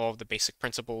following all of the basic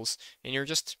principles and you're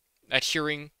just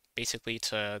adhering basically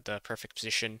to the perfect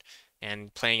position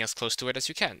and playing as close to it as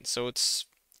you can. So it's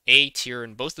A tier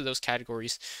in both of those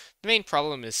categories. The main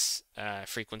problem is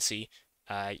frequency.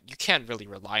 You can't really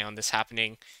rely on this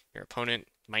happening. Your opponent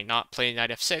might not play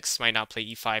knight f6, might not play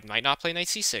e5, might not play knight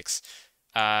c6.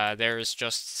 There's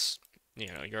just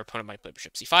your opponent might play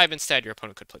bishop c5 instead. Your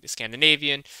opponent could play the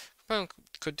Scandinavian. Your opponent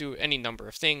could do any number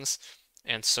of things.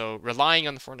 And so relying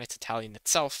on the 4 knights Italian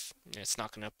itself, it's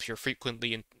not going to appear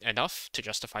frequently enough to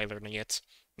justify learning it.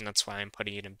 And that's why I'm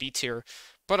putting it in B tier.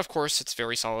 But of course, it's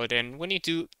very solid. And when you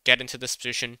do get into this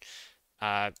position,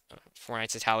 4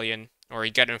 knights Italian, or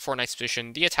you get in a 4 knights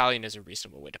position, the Italian is a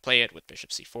reasonable way to play it with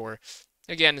bishop c4.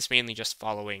 Again, it's mainly just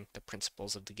following the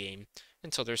principles of the game.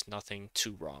 And so there's nothing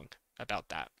too wrong about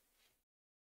that.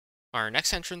 Our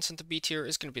next entrance into B tier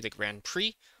is going to be the Grand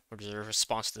Prix, which is a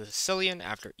response to the Sicilian.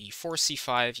 After e4,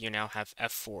 c5, you now have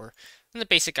f4. And the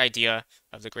basic idea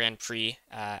of the Grand Prix,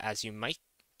 as you might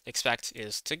expect,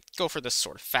 is to go for this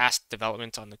sort of fast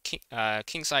development on the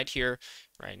king side here,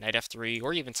 right? Knight f3,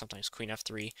 or even sometimes queen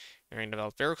f3. You're going to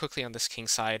develop very quickly on this king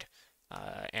side.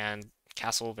 and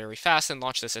castle very fast and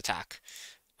launch this attack,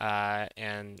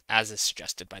 and as is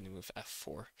suggested by the move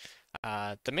f4.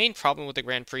 The main problem with the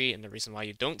Grand Prix, and the reason why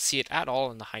you don't see it at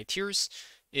all in the high tiers,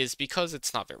 is because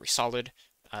it's not very solid.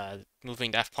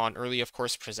 Moving the f-pawn early, of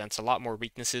course, presents a lot more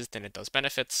weaknesses than it does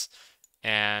benefits,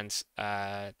 and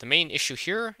the main issue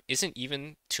here isn't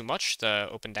even too much the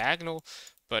open diagonal,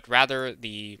 but rather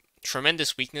the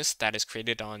tremendous weakness that is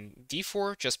created on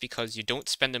d4 just because you don't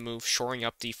spend a move shoring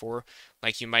up d4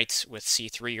 like you might with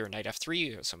c3 or knight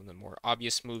f3, or some of the more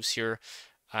obvious moves here,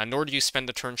 nor do you spend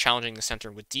the turn challenging the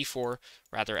center with d4.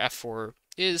 Rather, f4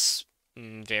 is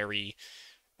very,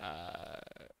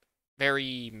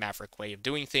 very maverick way of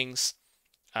doing things,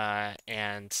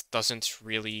 and doesn't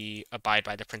really abide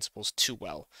by the principles too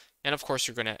well. And of course,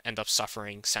 you're going to end up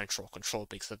suffering central control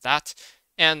because of that,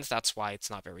 and that's why it's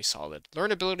not very solid.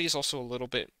 Learnability is also a little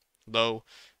bit low,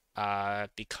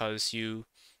 because you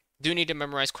do need to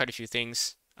memorize quite a few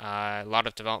things. A lot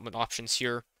of development options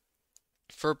here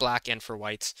for black and for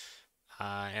white,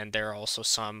 and there are also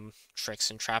some tricks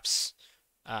and traps,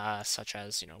 such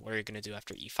as, what are you going to do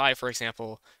after e5, for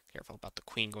example. Careful about the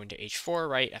queen going to h4,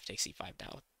 right? F takes e5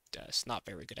 now. It's not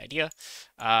a very good idea.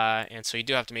 And so you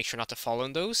do have to make sure not to fall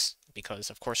in those, because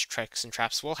of course tricks and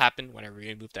traps will happen whenever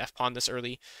you move the f-pawn this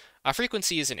early.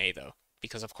 Frequency is an A though,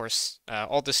 because of course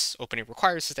all this opening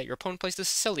requires is that your opponent plays the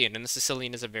Sicilian, and the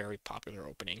Sicilian is a very popular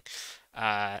opening.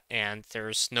 And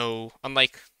there's no,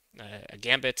 unlike a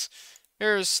gambit,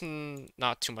 there's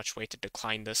not too much way to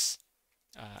decline this.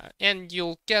 And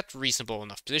you'll get reasonable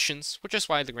enough positions, which is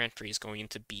why the Grand Prix is going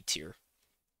into B tier.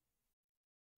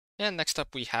 And next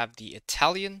up we have the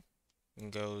Italian.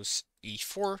 It goes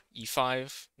e4,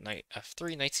 e5, knight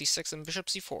f3, knight c6, and bishop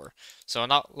c4. So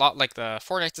not a lot like the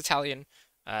 4 knights Italian,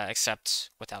 except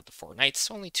without the 4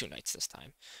 knights, only 2 knights this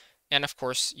time. And of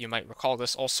course, you might recall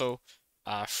this also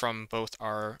from both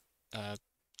our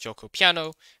Gioco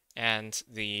Piano and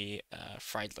the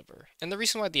fried liver. And the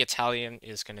reason why the Italian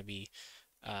is going to be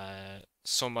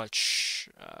so much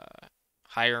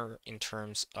higher in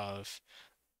terms of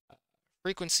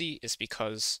frequency is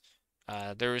because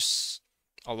there's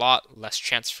a lot less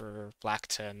chance for black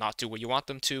to not do what you want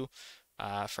them to.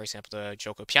 For example, the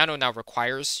Gioco Piano now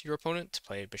requires your opponent to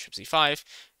play bishop c5,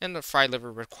 and the fried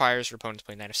liver requires your opponent to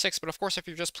play knight f6. But of course, if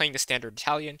you're just playing the standard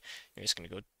Italian, you're just going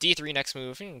to go d3 next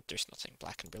move, and there's nothing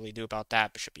black can really do about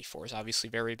that. Bishop e4 is obviously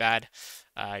very bad.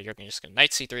 You're just going to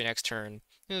knight c3 next turn.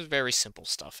 It's very simple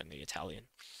stuff in the Italian.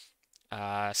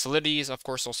 Solidity is, of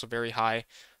course, also very high.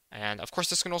 And of course,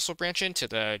 this can also branch into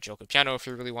the Gioco Piano if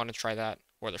you really want to try that,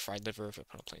 or the fried liver if your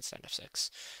opponent plays knight f6.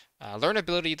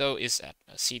 Learnability, though, is at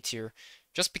a C tier,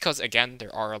 just because, again,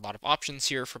 there are a lot of options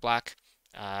here for black,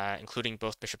 including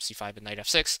both bishop c5 and knight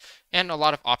f6, and a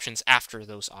lot of options after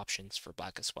those options for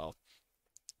black as well.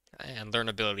 And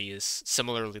learnability is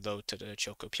similarly low to the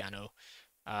Gioco Piano,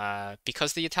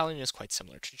 because the Italian is quite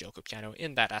similar to Gioco Piano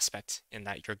in that aspect, in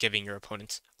that you're giving your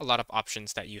opponent a lot of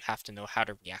options that you have to know how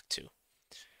to react to.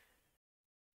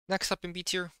 Next up in B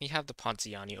tier, we have the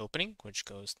Ponziani opening, which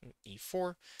goes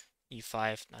e4,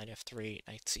 e5, knight f3,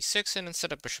 knight c6, and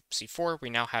instead of bishop c4, we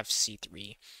now have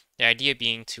c3. The idea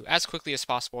being to, as quickly as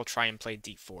possible, try and play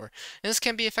d4. And this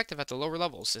can be effective at the lower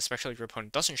levels, especially if your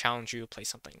opponent doesn't challenge you, play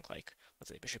something like,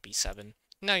 let's say, bishop e7.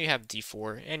 Now you have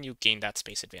d4, and you gain that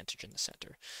space advantage in the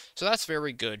center. So that's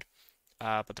very good.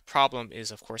 But the problem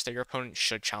is, of course, that your opponent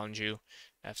should challenge you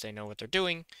if they know what they're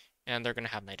doing, and they're going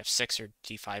to have knight f6 or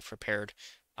d5 prepared,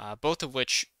 both of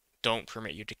which don't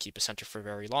permit you to keep a center for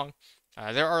very long.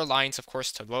 There are lines, of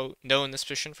course, to know in this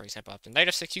position. For example, after knight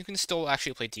f6, you can still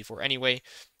actually play d4 anyway.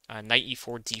 Knight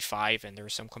e4, d5, and there are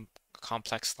some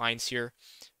complex lines here.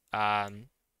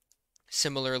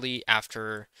 Similarly,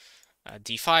 after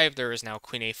d5, there is now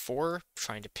queen a4,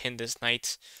 trying to pin this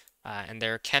knight, and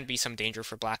there can be some danger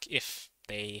for black if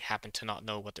they happen to not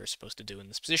know what they're supposed to do in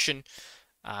this position.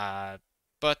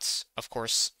 But, of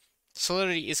course,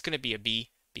 solidity is going to be a B,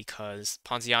 because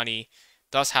Ponziani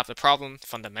does have the problem,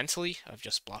 fundamentally, of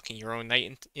just blocking your own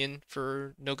knight in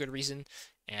for no good reason,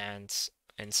 and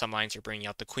in some lines you're bringing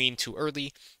out the queen too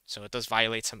early, so it does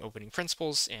violate some opening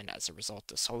principles, and as a result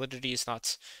the solidity is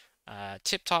not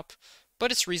tip-top,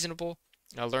 but it's reasonable.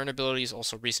 Learnability is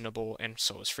also reasonable, and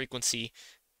so is frequency,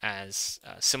 as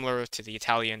similar to the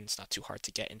Italian, it's not too hard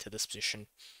to get into this position.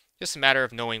 Just a matter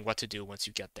of knowing what to do once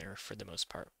you get there for the most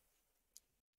part.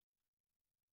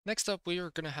 Next up, we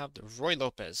are going to have the Roy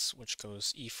Lopez, which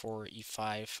goes e4,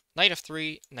 e5, knight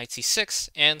f3, knight c6,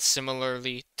 and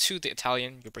similarly to the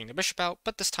Italian, you bring the bishop out,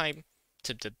 but this time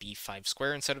to the b5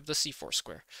 square instead of the c4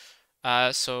 square.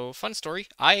 So, fun story,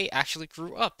 I actually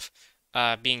grew up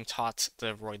being taught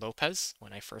the Roy Lopez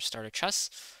when I first started chess.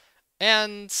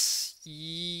 And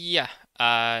yeah,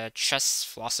 chess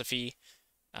philosophy,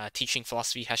 teaching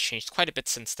philosophy has changed quite a bit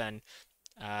since then.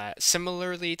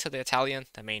 Similarly to the Italian,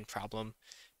 the main problem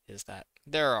is that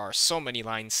there are so many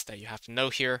lines that you have to know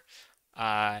here,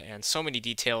 and so many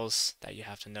details that you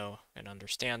have to know and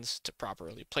understand to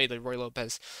properly play the Roy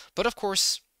Lopez. But of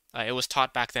course, it was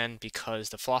taught back then because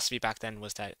the philosophy back then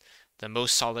was that the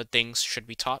most solid things should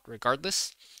be taught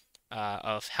regardless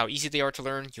of how easy they are to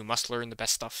learn. You must learn the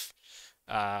best stuff.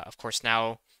 Of course,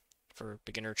 now for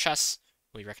beginner chess,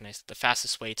 we recognize that the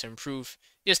fastest way to improve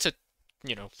is to,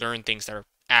 learn things that are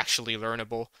actually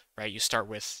learnable, right? You start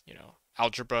with,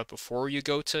 algebra before you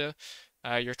go to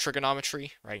your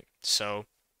trigonometry, right? So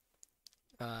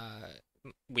uh,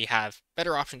 we have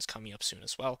better options coming up soon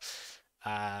as well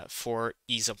for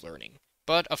ease of learning.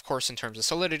 But of course, in terms of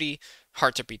solidity,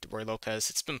 hard to beat the Roy Lopez.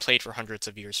 It's been played for hundreds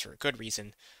of years for a good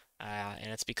reason,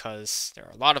 and it's because there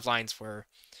are a lot of lines where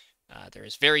there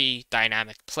is very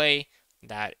dynamic play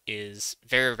that is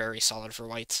very, very solid for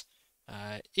white.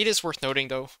 It is worth noting,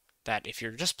 though, that if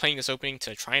you're just playing this opening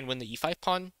to try and win the e5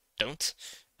 pawn, don't.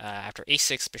 After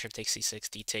a6, bishop takes c6,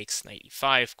 d takes, knight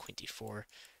e5, queen d4,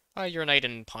 your knight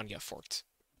and pawn get forked.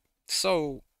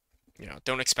 So,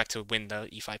 don't expect to win the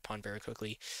e5 pawn very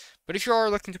quickly. But if you are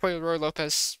looking to play with Roy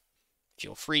Lopez,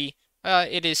 feel free.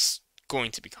 It is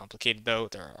going to be complicated, though.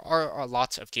 There are a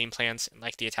lot of game plans, and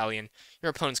like the Italian,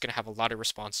 your opponent's going to have a lot of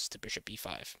responses to bishop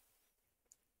b5.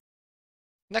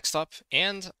 Next up,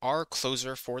 and our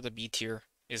closer for the B tier,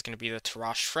 is going to be the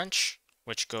Tarrasch French,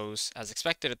 which goes as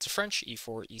expected. It's a French,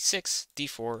 e4, e6,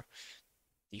 d4,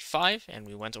 d5, and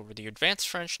we went over the advanced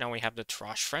French. Now we have the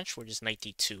Tarrasch French, which is knight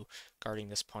d2, guarding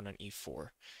this pawn on e4.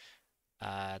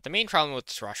 The main problem with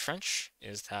the Tarrasch French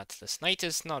is that this knight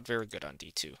is not very good on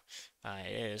d2.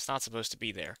 It is not supposed to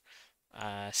be there.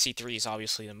 c3 is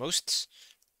obviously the most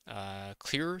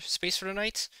clear space for the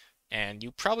knight, and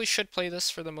you probably should play this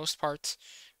for the most part.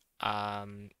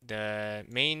 The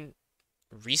main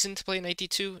reason to play knight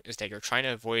d2 is that you're trying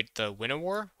to avoid the winnow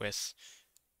war with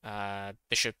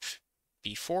bishop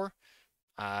b4,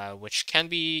 which can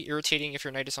be irritating if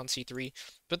your knight is on c3,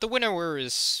 but the winnow war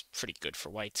is pretty good for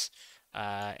white.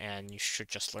 And you should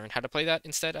just learn how to play that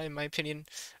instead, in my opinion.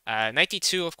 Knight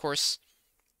d2, of course,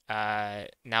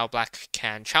 now black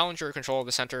can challenge your control of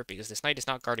the center because this knight is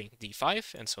not guarding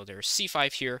d5, and so there's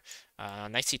c5 here.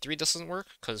 Knight c3 doesn't work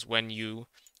because when you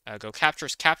go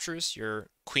captures, your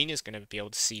queen is going to be able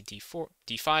to see d4,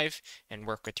 d5 and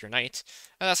work with your knight.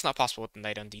 That's not possible with the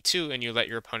knight on d2, and you let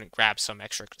your opponent grab some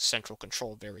extra central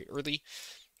control very early.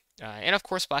 And of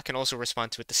course, black can also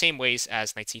respond to it the same ways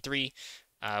as knight c3,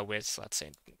 with, let's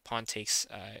say, pawn takes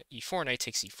e4, knight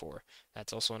takes e4.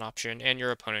 That's also an option, and your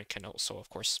opponent can also, of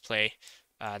course, play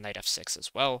knight f6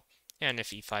 as well. And if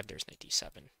e5, there's knight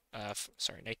d7.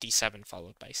 Knight d7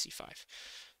 followed by c5.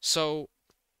 So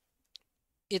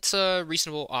it's a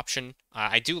reasonable option.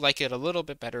 I do like it a little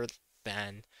bit better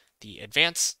than the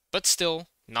advance, but still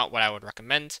not what I would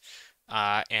recommend.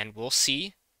 And we'll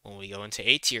see when we go into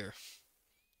A tier.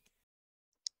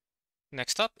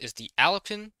 Next up is the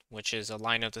Alpin, which is a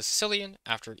line of the Sicilian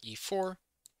after e4,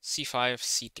 c5,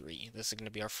 c3. This is going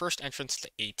to be our first entrance to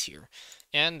A tier.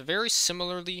 And very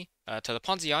similarly to the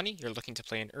Ponziani, you're looking to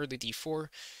play an early d4.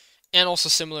 And also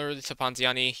similarly to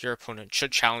Ponziani, your opponent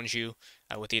should challenge you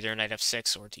with either knight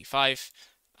f6 or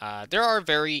d5. There are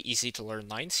very easy to learn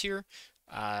lines here.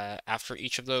 After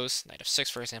each of those, knight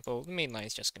f6 for example, the main line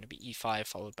is just going to be e5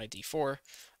 followed by d4,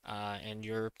 and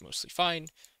you're mostly fine.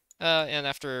 And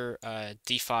after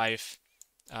d5,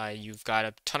 you've got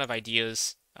a ton of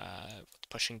ideas.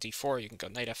 Pushing d4, you can go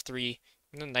knight f3,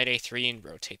 and then knight a3 and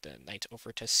rotate the knight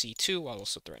over to c2 while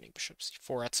also threatening bishop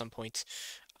c4 at some point.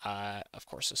 Of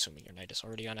course, assuming your knight is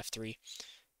already on f3.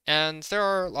 And there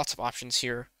are lots of options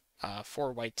here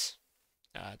for white.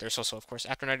 There's also, of course,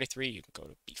 after knight a3, you can go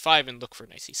to b5 and look for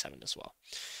knight c7 as well.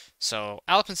 So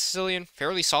Alpin Sicilian,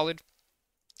 fairly solid,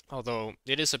 although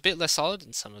it is a bit less solid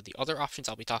than some of the other options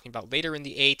I'll be talking about later in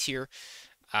the A tier.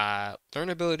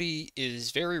 Learnability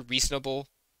is very reasonable,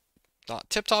 not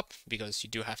tip-top, because you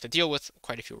do have to deal with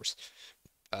quite a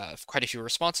few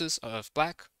responses of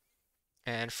black,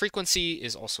 and frequency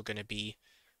is also going to be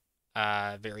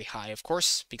very high, of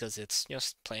course, because it's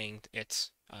just playing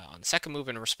it on the second move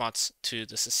in response to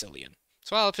the Sicilian.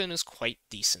 So Alpin is quite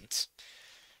decent.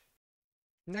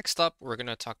 Next up, we're going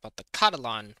to talk about the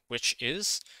Catalan, which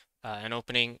is an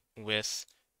opening with,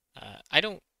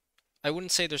 I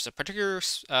wouldn't say there's a particular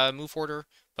move order,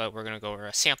 but we're going to go over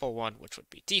a sample one, which would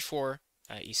be d4,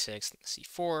 e6,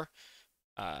 c4,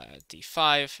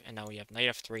 d5, and now we have knight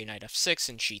f3, knight f6,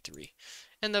 and g3.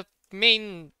 And the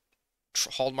main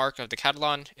hallmark of the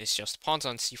Catalan is just pawns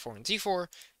on c4 and d4,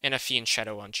 and a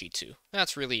fianchetto on g2.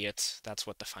 That's really it. That's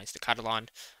what defines the Catalan.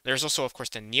 There's also, of course,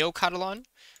 the Neo-Catalan,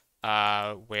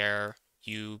 where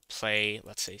you play,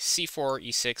 let's say, c4,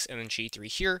 e6, and then g3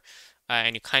 here,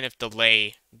 and you kind of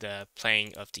delay the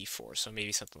playing of d4. So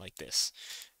maybe something like this.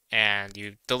 And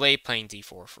you delay playing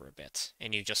d4 for a bit,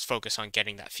 and you just focus on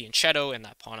getting that fianchetto and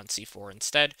that pawn on c4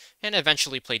 instead, and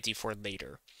eventually play d4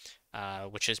 later,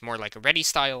 which is more like a ready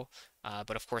style,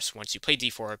 but of course once you play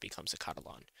d4 it becomes a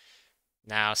Catalan.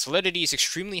 Now solidity is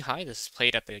extremely high. This is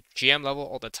played at the GM level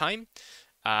all the time,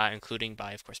 including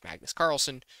by, of course, Magnus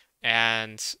Carlsen,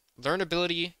 and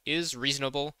learnability is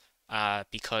reasonable,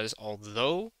 because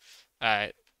although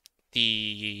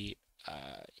the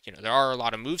there are a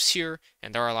lot of moves here,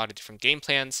 and there are a lot of different game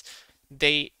plans.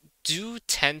 They do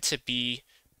tend to be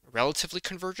relatively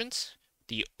convergent.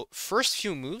 The first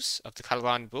few moves of the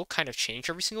Catalan will kind of change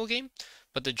every single game,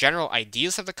 but the general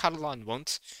ideas of the Catalan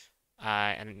won't.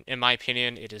 And in my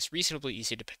opinion, it is reasonably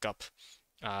easy to pick up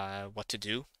what to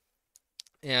do.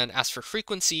 And as for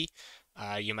frequency,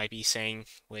 you might be saying,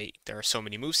 wait, there are so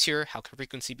many moves here, how can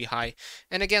frequency be high?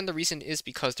 And again, the reason is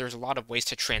because there's a lot of ways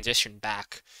to transition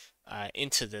back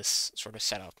into this sort of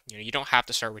setup. You don't have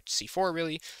to start with c4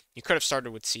 really. You could have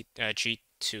started with g2,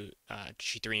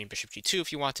 g3, and bishop g2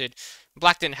 if you wanted.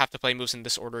 Black didn't have to play moves in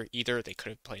this order either. They could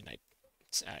have played knight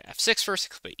f6 first,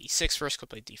 could play e6 first, could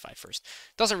play d5 first.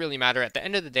 Doesn't really matter. At the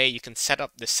end of the day, you can set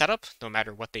up this setup no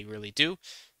matter what they really do.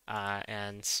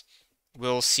 And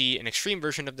we'll see an extreme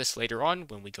version of this later on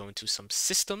when we go into some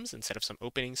systems instead of some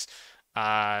openings.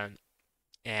 But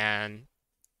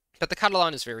the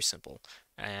Catalan is very simple,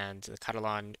 and the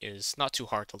Catalan is not too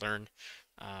hard to learn,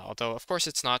 although of course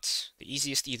it's not the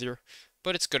easiest either,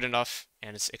 but it's good enough,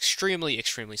 and it's extremely,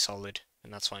 extremely solid,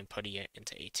 and that's why I'm putting it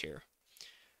into A tier.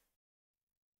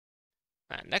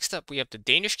 Next up, we have the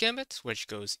Danish Gambit, which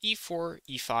goes e4,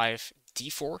 e5,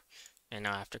 d4, and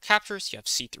now after captures, you have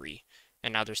c3.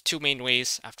 And now there's two main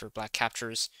ways after black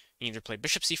captures. You either play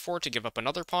bishop c4 to give up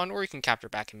another pawn, or you can capture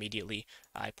back immediately.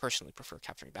 I personally prefer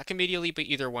capturing back immediately, but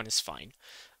either one is fine.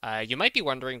 You might be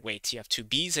wondering, wait, you have two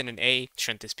Bs and an A,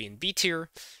 shouldn't this be in B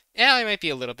tier? Yeah, I might be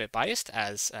a little bit biased,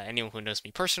 as anyone who knows me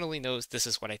personally knows this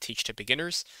is what I teach to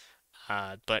beginners.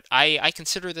 But I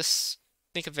consider this,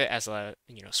 think of it as a,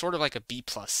 sort of like a B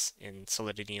plus in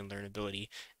solidity and learnability,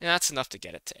 and that's enough to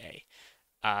get it to A.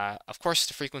 Of course,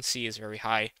 the frequency is very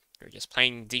high. You're just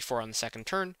playing d4 on the second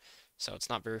turn, so it's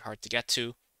not very hard to get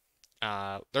to.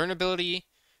 Learnability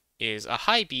is a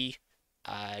high B.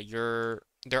 There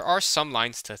are some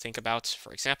lines to think about.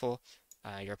 For example,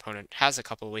 your opponent has a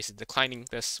couple of ways of declining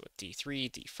this with d3,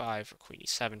 d5, or queen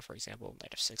e7, for example,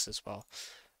 knight f6 as well.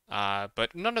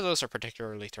 But none of those are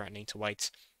particularly threatening to white.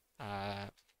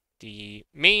 The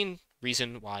main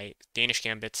reason why Danish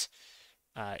Gambit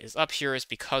is up here is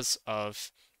because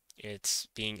of it's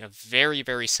being a very,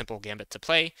 very simple gambit to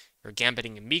play. You're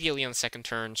gambiting immediately on the second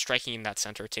turn, striking in that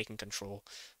center, taking control.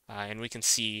 And we can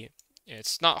see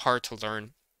it's not hard to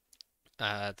learn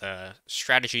the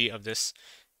strategy of this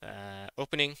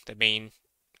opening. The main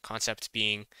concept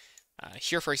being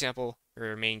here, for example,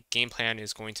 your main game plan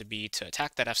is going to be to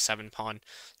attack that f7 pawn.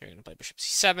 You're going to play bishop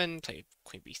c7, play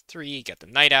queen b3, get the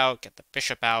knight out, get the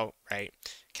bishop out, right?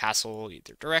 Castle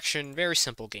either direction. Very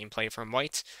simple gameplay from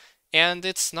white. And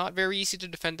it's not very easy to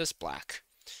defend as black.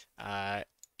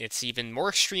 It's even more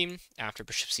extreme after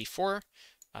bishop c4.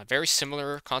 Very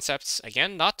similar concepts.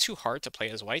 Again, not too hard to play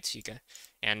as white.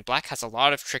 And black has a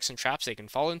lot of tricks and traps they can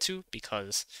fall into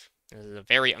because this is a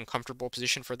very uncomfortable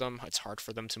position for them. It's hard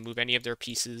for them to move any of their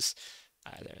pieces.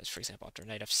 There's, for example, after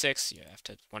knight f6, you have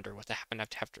to wonder what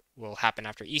will happen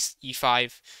after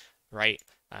e5, right?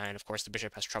 And of course, the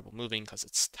bishop has trouble moving because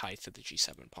it's tied to the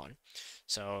g7 pawn.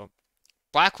 So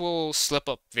black will slip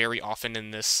up very often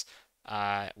in this,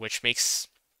 which makes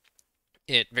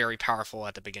it very powerful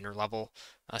at the beginner level.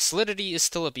 Solidity is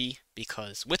still a B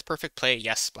because with perfect play,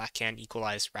 yes, black can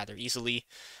equalize rather easily,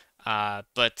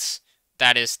 but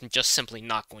that is just simply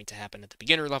not going to happen at the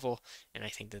beginner level, and I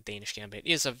think the Danish Gambit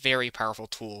is a very powerful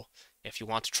tool if you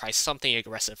want to try something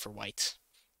aggressive for white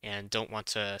and don't want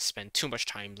to spend too much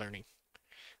time learning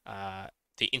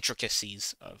the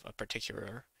intricacies of a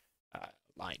particular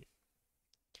line.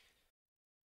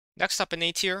 Next up in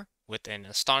A tier, with an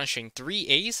astonishing 3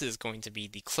 A's, is going to be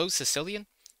the closed Sicilian,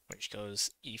 which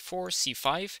goes e4,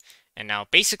 c5, and now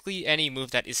basically any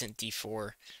move that isn't d4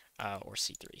 or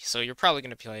c3. So you're probably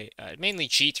going to play mainly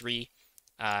g3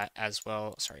 as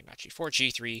well, sorry, not g4,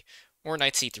 g3, or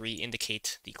knight c3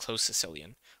 indicate the closed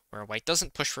Sicilian, where white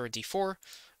doesn't push for a d4,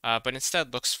 but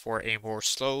instead looks for a more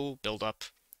slow build-up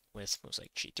with moves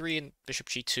like g3 and bishop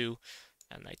g2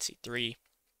 and knight c3,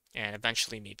 and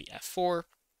eventually maybe f4,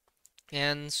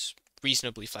 and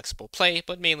reasonably flexible play,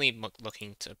 but mainly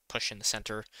looking to push in the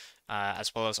center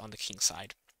as well as on the king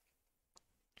side.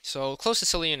 So closed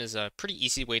Sicilian is a pretty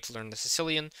easy way to learn the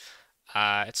Sicilian.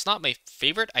 It's not my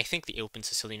favorite. I think the open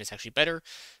Sicilian is actually better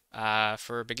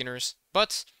for beginners,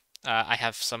 but I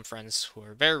have some friends who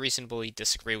are very reasonably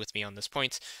disagree with me on this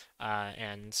point,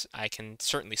 and I can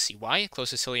certainly see why. Closed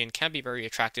Sicilian can be very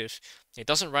attractive. It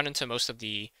doesn't run into most of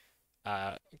the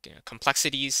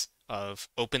complexities of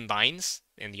open lines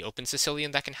in the open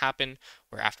Sicilian that can happen,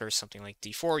 where after something like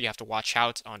d4, you have to watch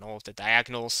out on all of the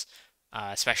diagonals,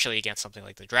 especially against something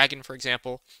like the dragon, for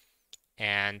example.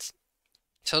 And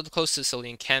so the closed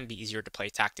Sicilian can be easier to play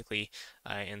tactically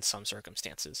in some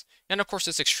circumstances. And of course,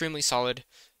 it's extremely solid,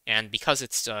 and because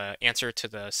it's answer to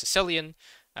the Sicilian,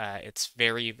 it's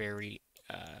very, very,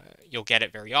 you'll get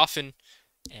it very often,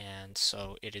 and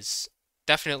so it is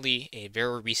definitely a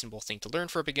very reasonable thing to learn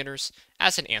for beginners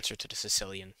as an answer to the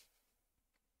Sicilian.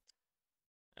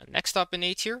 Next up in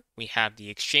A tier, we have the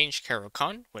exchange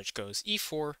Caro-Kann, which goes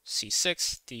e4,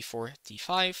 c6, d4,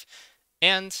 d5,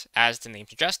 and as the name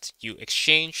suggests, you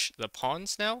exchange the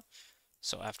pawns now.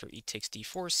 So after e takes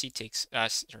d4, e takes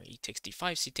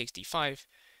d5, c takes d5,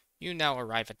 you now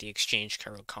arrive at the exchange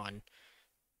Caro-Kann.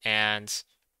 And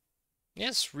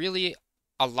it's really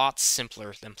a lot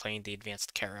simpler than playing the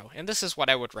advanced Caro, and this is what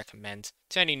I would recommend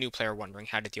to any new player wondering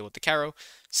how to deal with the Caro.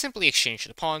 Simply exchange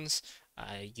the pawns,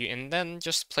 and then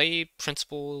just play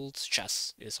principled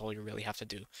chess is all you really have to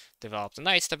do. Develop the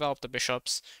knights, develop the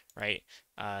bishops, right?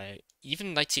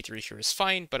 Even knight c3 here is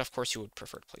fine, but of course you would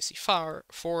prefer to play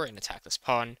c4 and attack this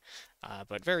pawn.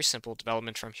 But very simple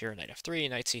development from here, knight f3,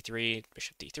 knight c3,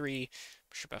 bishop d3,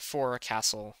 bishop f4,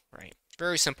 castle, right?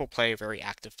 Very simple play, very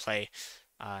active play.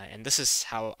 And this is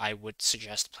how I would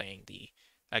suggest playing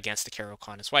against the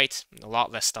Caro-Kann as white. A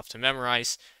lot less stuff to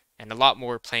memorize, and a lot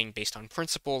more playing based on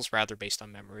principles rather based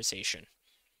on memorization.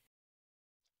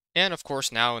 And of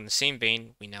course, now in the same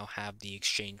vein, we now have the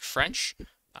exchange French.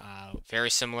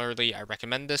 Very similarly, I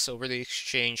recommend this over the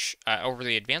exchange, over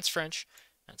the advanced French.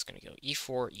 That's going to go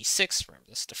e4, e6. Remember,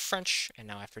 this is the French. And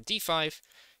now after d5,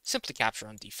 simply capture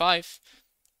on d5.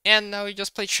 And now you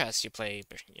just play chess. You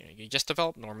just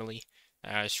develop normally.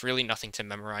 There's really nothing to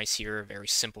memorize here. Very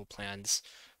simple plans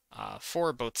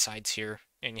for both sides here,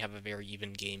 and you have a very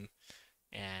even game.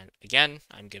 And again,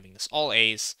 I'm giving this all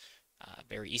A's.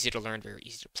 Very easy to learn, very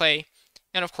easy to play.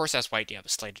 And of course, as white, you have a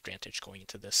slight advantage going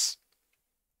into this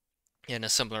in a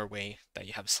similar way that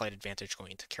you have a slight advantage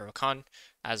going into Caro-Kann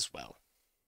as well.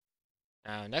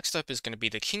 Next up is going to be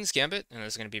the King's Gambit, and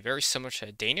it's going to be very similar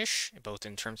to Danish, both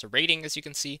in terms of rating, as you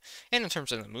can see, and in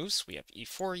terms of the moves. We have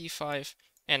e4, e5,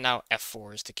 and now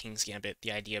f4 is the King's Gambit,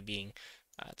 the idea being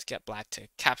to get black to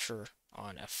capture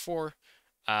on f4,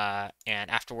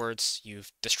 and afterwards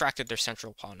you've distracted their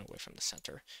central pawn away from the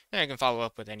center. And you can follow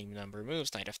up with any number of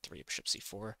moves, knight f3, bishop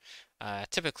c4,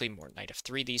 typically more knight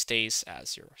f3 these days,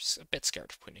 as you're a bit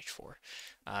scared of queen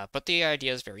h4. But the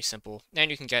idea is very simple, and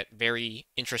you can get very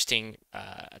interesting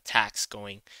attacks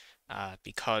going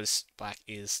because black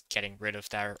is getting rid of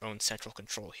their own central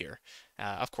control here,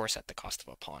 of course at the cost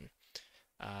of a pawn.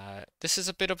 This is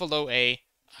a bit of a low A.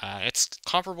 It's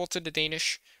comparable to the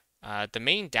Danish. The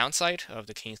main downside of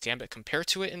the King's Gambit compared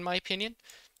to it, in my opinion,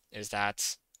 is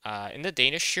that in the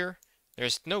Danish here,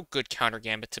 there's no good counter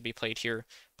gambit to be played here.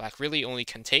 Black really only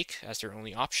can take as their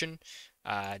only option.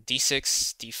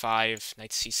 d6, d5,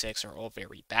 knight c6 are all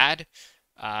very bad.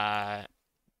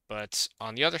 But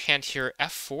on the other hand here,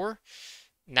 f4,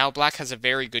 now black has a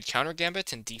very good counter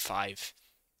gambit in d5.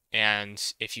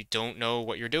 And if you don't know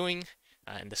what you're doing,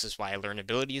 and this is why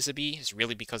learnability is a B, is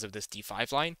really because of this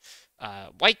d5 line.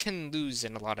 White can lose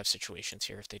in a lot of situations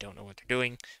here if they don't know what they're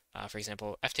doing. For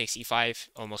example, f takes e5,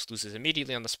 almost loses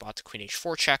immediately on the spot to queen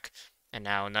h4 check, and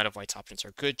now none of white's options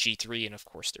are good, g3, and of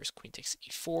course there's queen takes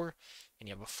e4, and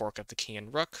you have a fork of the king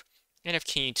and rook, and if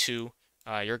king e2,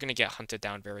 you're going to get hunted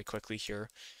down very quickly here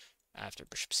after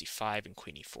bishop c5 and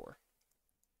queen e4.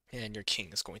 And your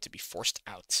king is going to be forced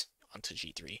out onto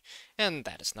g3, and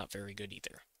that is not very good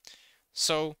either.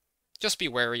 So just be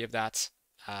wary of that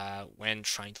when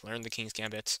trying to learn the King's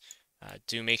Gambit.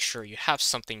 Do make sure you have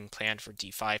something planned for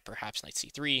d5, perhaps knight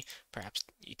c3, perhaps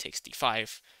e takes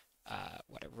d5,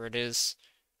 whatever it is.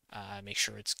 Make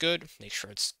sure it's good, make sure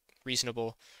it's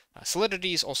reasonable.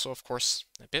 Solidity is also, of course,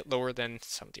 a bit lower than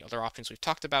some of the other options we've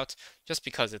talked about, just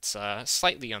because it's a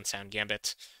slightly unsound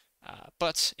gambit,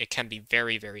 but it can be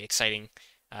very, very exciting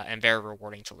and very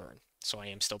rewarding to learn. So I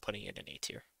am still putting it in A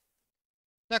tier.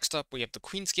 Next up, we have the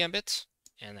Queen's Gambit,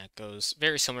 and that goes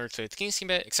very similar to the King's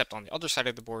Gambit, except on the other side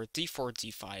of the board, d4,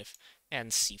 d5,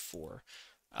 and c4.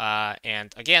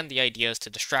 And again, the idea is to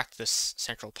distract this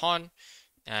central pawn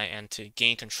and to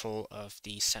gain control of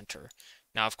the center.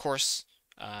 Now, of course,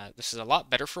 this is a lot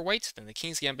better for white than the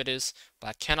King's Gambit is.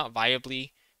 Black cannot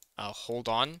viably hold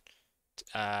on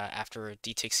after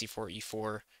d takes c4,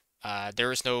 e4.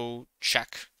 There is no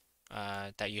check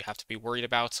that you have to be worried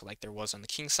about, like there was on the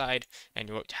king side, and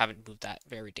you haven't moved that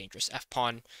very dangerous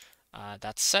f-pawn.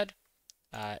 That said,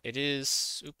 it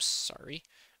is, oops, sorry,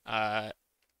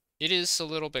 it is a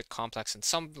little bit complex in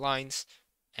some lines,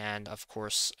 and of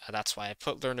course, that's why I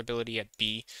put learnability at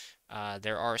B.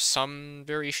 There are some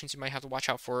variations you might have to watch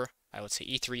out for. I would say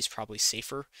E3 is probably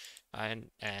safer, and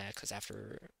because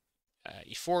after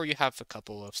E4 you have a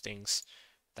couple of things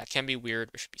that can be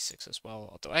weird. Bishop B6 as well,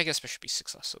 although I guess Bishop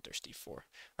B6 also there's D4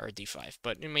 or D5,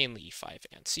 but mainly E5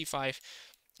 and C5.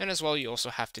 And as well, you also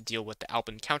have to deal with the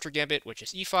Albin counter gambit, which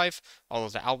is E5, although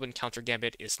the Albin counter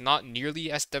gambit is not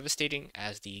nearly as devastating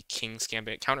as the King's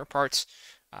gambit counterparts,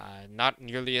 not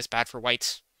nearly as bad for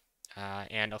white,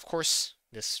 and of course,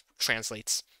 this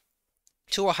translates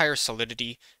to a higher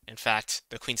solidity. In fact,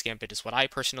 the Queen's gambit is what I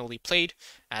personally played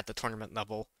at the tournament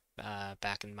level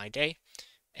back in my day,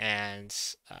 and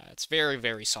it's very,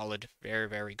 very solid, very,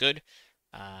 very good,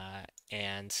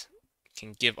 and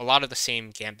can give a lot of the same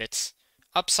gambits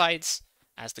upsides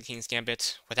as the King's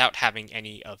Gambit without having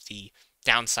any of the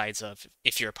downsides of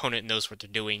if your opponent knows what they're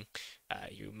doing,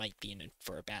 you might be in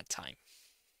for a bad time.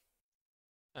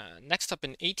 Next up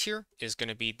in A tier is going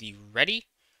to be the Ready,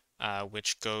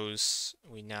 which goes,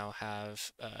 we now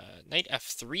have knight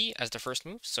f3 as the first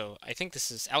move, so I think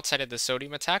this is outside of the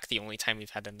sodium attack, the only time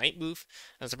we've had the knight move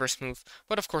as the first move,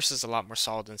 but of course is a lot more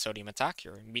solid than sodium attack.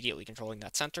 You're immediately controlling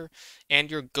that center, and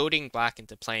you're goading black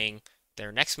into playing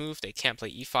their next move. They can't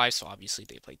play e5, so obviously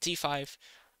they play d5,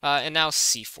 and now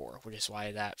c4, which is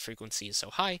why that frequency is so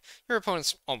high. Your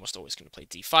opponent's almost always going to play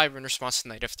d5 in response to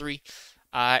knight f3,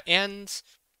 and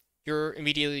you're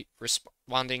immediately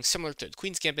responding similar to the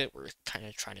Queen's Gambit. We're kind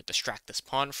of trying to distract this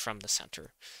pawn from the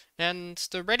center. And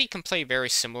the Ready can play very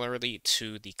similarly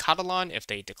to the Catalan if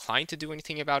they decline to do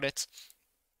anything about it.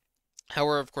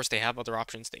 However, of course, they have other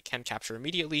options. They can capture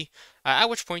immediately, at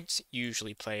which point you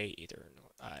usually play either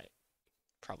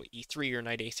probably e3 or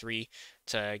knight a3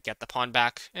 to get the pawn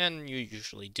back, and you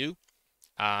usually do.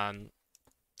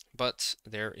 But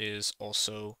there is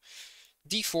also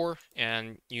d4,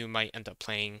 and you might end up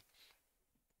playing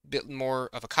a bit more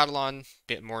of a Catalan,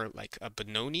 bit more like a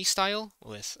Benoni style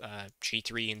with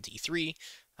g3 and d3.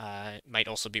 Might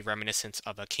also be reminiscent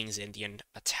of a King's Indian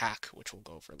attack, which we'll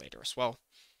go over later as well.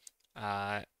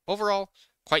 Overall,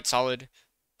 quite solid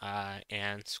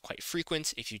and quite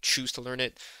frequent. If you choose to learn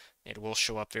it, it will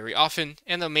show up very often,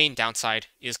 and the main downside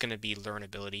is going to be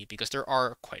learnability, because there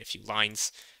are quite a few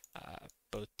lines,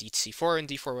 both d4 and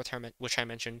d4, which I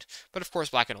mentioned, but of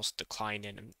course black can also decline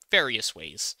in various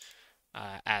ways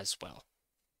as well.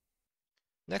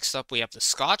 Next up, we have the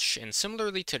Scotch, and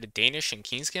similarly to the Danish and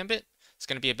King's Gambit, it's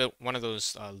going to be a bit one of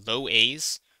those low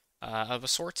A's of a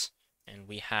sort, and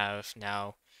we have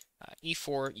now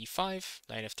e4, e5,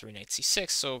 knight f3, knight c6,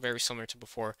 so very similar to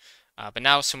before, but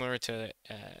now similar to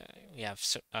we have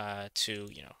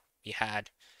we had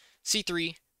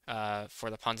c3 for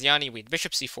the Ponziani, we had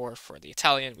bishop c4 for the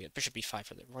Italian, we had bishop e5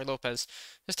 for the Roy Lopez.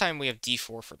 This time we have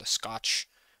d4 for the Scotch,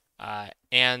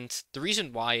 and the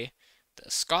reason why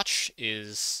the Scotch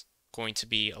is going to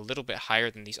be a little bit higher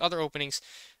than these other openings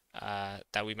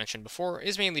that we mentioned before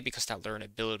is mainly because that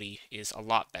learnability is a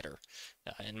lot better,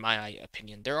 in my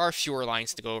opinion. There are fewer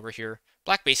lines to go over here.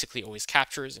 Black basically always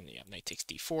captures, and you have knight takes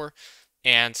d4,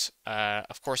 and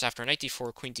of course after knight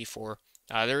d4, queen d4,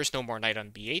 there is no more knight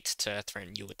on b8 to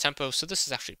threaten you with tempo, so this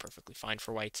is actually perfectly fine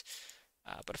for white.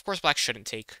 But of course black shouldn't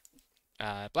take.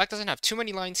 Black doesn't have too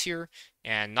many lines here,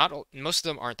 and most of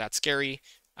them aren't that scary.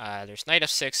 There's knight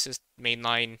f6 is main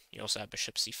line. You also have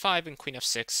bishop c5 and queen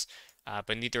f6.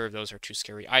 But neither of those are too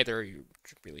scary either. You're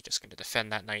really just going to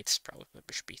defend that knight, probably with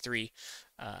bishop b3.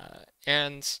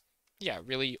 And yeah,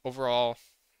 really overall,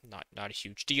 not a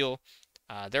huge deal.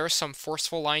 There are some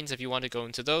forceful lines if you want to go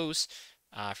into those.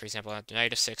 For example, after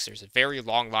knight f6, there's a very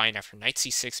long line after knight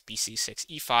c6, bc6,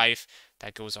 e5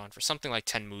 that goes on for something like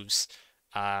 10 moves.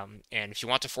 And if you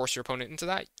want to force your opponent into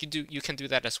that, you can do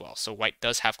that as well. So white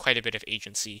does have quite a bit of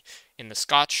agency in the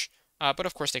Scotch. But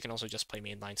of course, they can also just play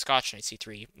mainline Scotch, knight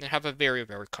c3, and have a very,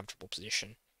 very comfortable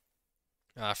position.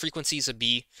 Frequency is a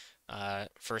B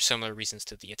for similar reasons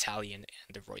to the Italian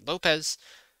and the Roy Lopez.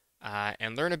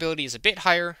 And learnability is a bit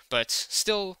higher, but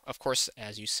still, of course,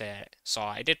 as you saw,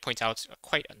 I did point out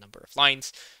quite a number of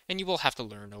lines, and you will have to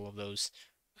learn all of those.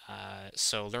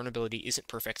 So learnability isn't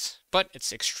perfect, but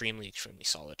it's extremely, extremely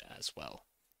solid as well.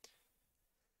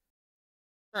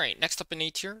 Alright, next up in A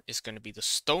tier is going to be the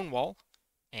Stonewall.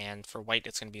 And for white,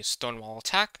 it's going to be a Stonewall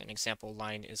attack. An example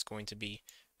line is going to be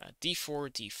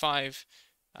d4, d5.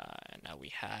 And now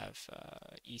we have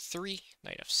e3,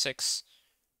 knight f6,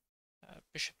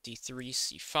 bishop d3,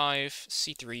 c5,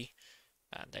 c3,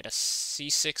 knight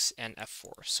c6, and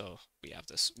f4. So we have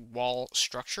this wall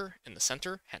structure in the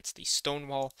center, hence the stone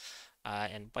wall.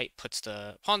 And white puts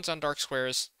the pawns on dark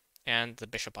squares and the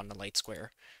bishop on the light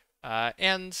square.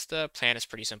 And the plan is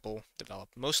pretty simple. Develop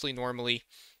mostly normally,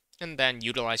 and then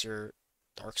utilize your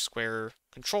dark square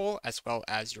control as well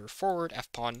as your forward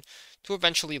f-pawn to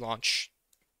eventually launch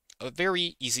a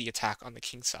very easy attack on the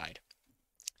king side.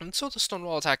 And so the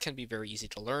Stonewall attack can be very easy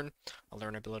to learn.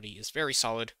 Learnability is very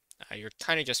solid. You're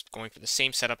kind of just going for the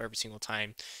same setup every single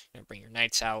time. You're going to bring your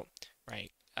knights out,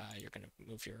 right? You're going to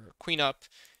move your queen up.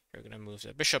 You're going to move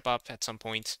the bishop up at some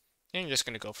point, and you're just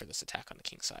going to go for this attack on the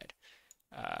king side.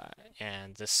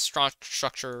 And this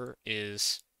structure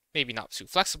is maybe not too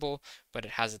flexible, but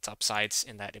it has its upsides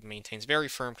in that it maintains very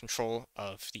firm control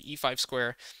of the e5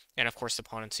 square, and of course the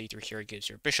pawn on c3 here gives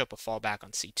your bishop a fallback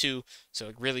on c2, so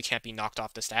it really can't be knocked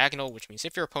off this diagonal, which means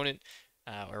if your opponent,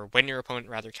 or when your opponent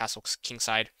rather castles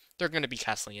kingside, they're going to be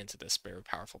castling into this very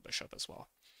powerful bishop as well.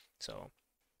 So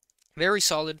very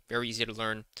solid, very easy to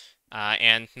learn,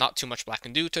 and not too much black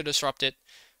can do to disrupt it.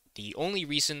 The only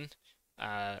thing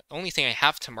I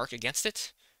have to mark against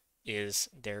it is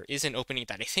there is an opening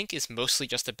that I think is mostly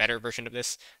just a better version of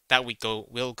this that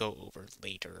will go over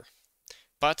later.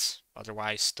 But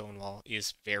otherwise, Stonewall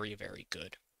is very, very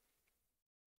good.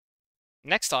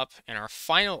 Next up, and our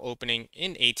final opening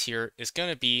in A tier is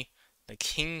going to be the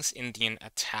King's Indian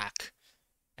attack.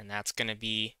 And that's going to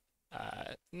be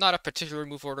not a particular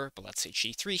move order, but let's say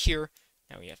g3 here.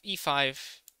 Now we have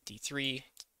e5, d3,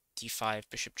 d5,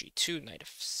 bishop g2, knight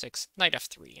f6, knight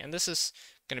f3. And this is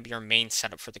going to be our main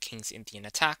setup for the King's Indian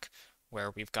attack,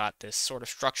 where we've got this sort of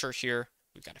structure here.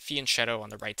 We've got a fianchetto on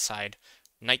the right side.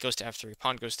 Knight goes to f3,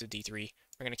 pawn goes to d3.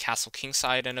 We're going to castle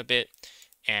kingside in a bit,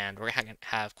 and we're going to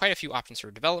have quite a few options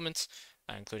for developments,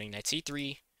 including knight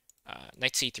c3,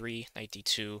 knight c3, knight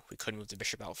d2. We could move the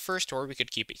bishop out first, or we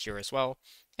could keep it here as well.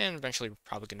 And eventually we're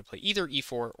probably going to play either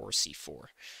e4 or c4.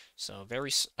 So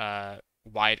very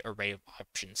wide array of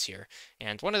options here.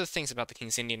 And one of the things about the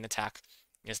King's Indian attack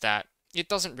is that it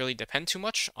doesn't really depend too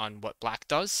much on what black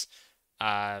does.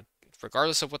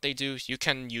 Regardless of what they do, you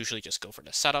can usually just go for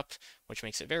the setup, which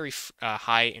makes it very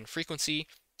high in frequency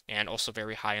and also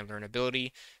very high in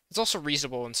learnability. It's also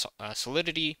reasonable in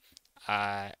solidity.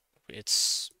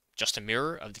 It's just a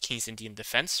mirror of the King's Indian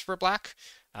defense for black,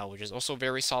 which is also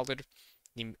very solid.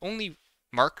 The only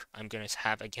mark I'm going to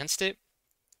have against it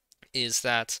is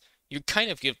that you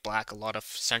kind of give black a lot of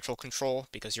central control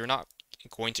because you're not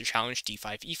going to challenge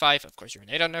d5, e5. Of course, your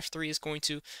knight on f3 is going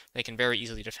to. They can very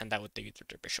easily defend that with either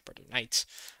their bishop or their knight.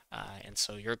 And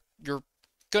so you're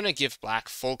going to give black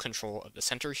full control of the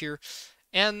center here.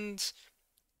 And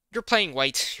you're playing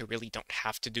white, you really don't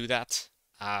have to do that.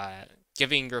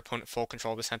 Giving your opponent full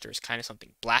control of the center is kind of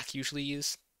something black usually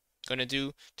is going to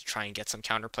do to try and get some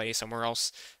counterplay somewhere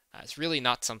else. It's really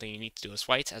not something you need to do as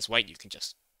white. As white, you can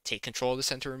just take control of the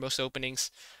center in most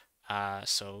openings.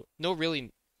 So not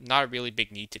a really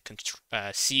big need to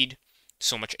cede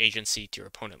so much agency to your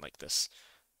opponent like this.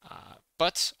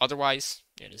 But otherwise,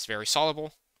 it is very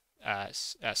soluble.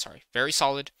 Very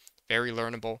solid, very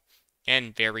learnable,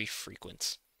 and very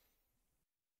frequent.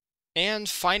 And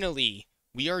finally,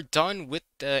 we are done with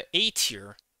the A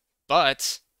tier,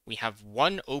 but we have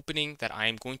one opening that I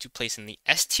am going to place in the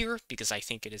S tier because I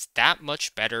think it is that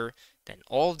much better than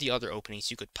all the other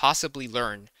openings you could possibly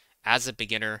learn as a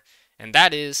beginner, and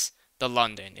that is the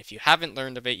London. If you haven't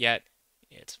learned of it yet,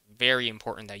 it's very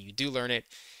important that you do learn it.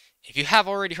 If you have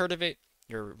already heard of it,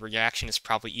 your reaction is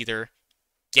probably either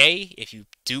gay if you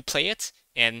do play it,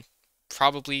 and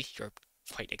probably you're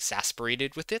quite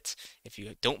exasperated with it if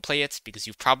you don't play it because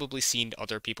you've probably seen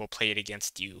other people play it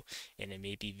against you, and it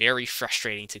may be very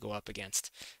frustrating to go up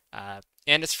against. And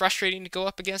it's frustrating to go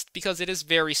up against because it is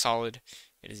very solid,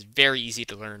 it is very easy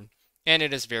to learn, and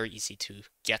it is very easy to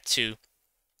get to.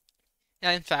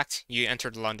 And in fact, you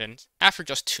entered London after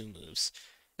just 2 moves.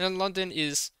 And London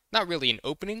is not really an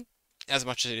opening as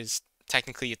much as it is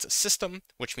technically it's a system,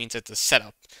 which means it's a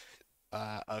setup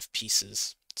of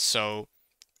pieces. So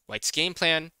white's game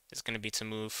plan is going to be to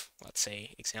move, let's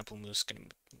say, example move is going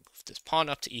to move this pawn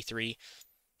up to e3,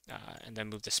 and then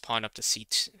move this pawn up to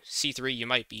c3, you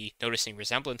might be noticing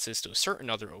resemblances to a certain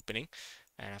other opening.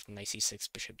 And after knight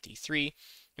c6, bishop d3.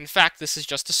 In fact, this is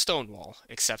just a stone wall,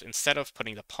 except instead of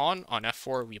putting the pawn on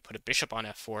f4, we put a bishop on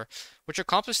f4, which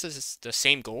accomplishes the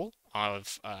same goal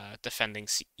of defending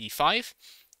e5,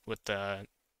 with the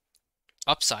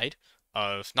upside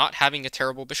of not having a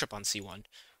terrible bishop on c1,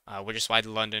 which is why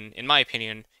the London, in my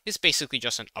opinion, is basically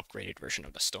just an upgraded version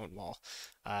of the stone wall.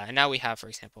 And now we have, for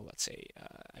example, let's say,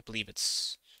 I believe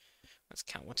it's, let's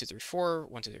count 1, 2, 3, 4,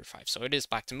 1, 2, 3, 5. So it is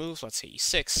black to move. Let's say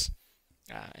e6,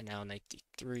 and now knight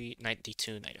d3, knight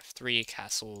d2, knight f3,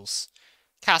 castles,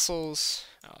 castles.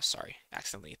 Oh, sorry,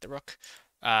 accidentally hit the rook.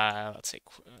 Let's say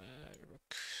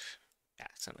rook,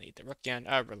 accidentally hit the rook again.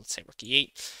 Let's say rook e8.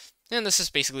 And this is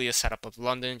basically a setup of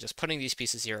London, just putting these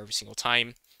pieces here every single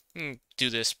time. Do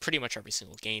this pretty much every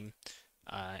single game.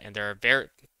 And there are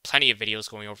plenty of videos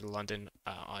going over the London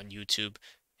on YouTube,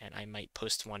 and I might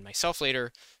post one myself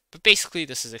later. But basically,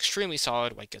 this is extremely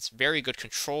solid. White gets very good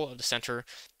control of the center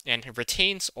and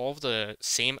retains all of the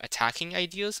same attacking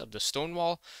ideas of the stone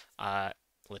wall,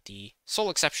 with the sole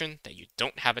exception that you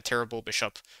don't have a terrible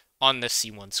bishop on the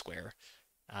c1 square.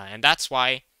 And that's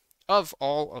why, of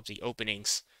all of the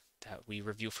openings that we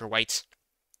review for white,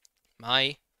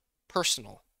 my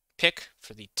personal pick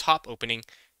for the top opening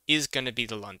is going to be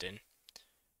the London.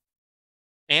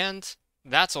 And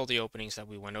that's all the openings that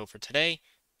we went over today,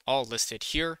 all listed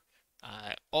here,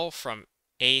 all from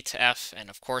A to F,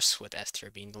 and of course with S tier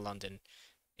being the London.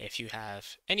 If you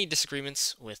have any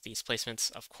disagreements with these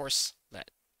placements, of course,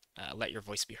 let your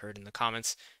voice be heard in the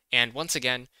comments. And once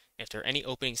again, if there are any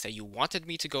openings that you wanted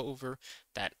me to go over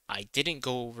that I didn't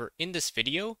go over in this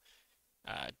video,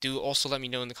 do also let me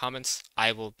know in the comments.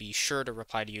 I will be sure to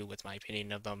reply to you with my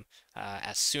opinion of them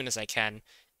as soon as I can.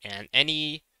 And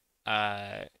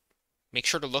make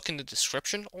sure to look in the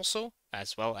description also,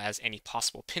 as well as any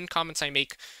possible pinned comments I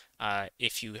make.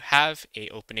 If you have a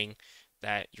opening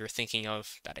that you're thinking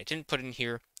of that I didn't put in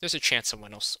here, there's a chance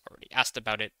someone else already asked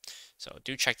about it. So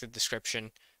do check the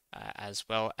description, as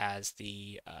well as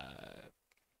the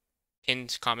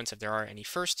pinned comments if there are any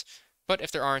first. But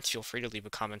if there aren't, feel free to leave a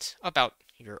comment about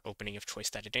your opening of choice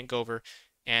that I didn't go over,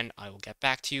 and I will get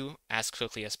back to you as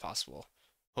quickly as possible.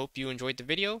 Hope you enjoyed the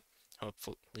video.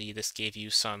 Hopefully this gave you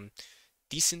some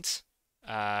decent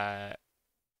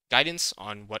guidance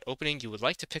on what opening you would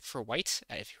like to pick for white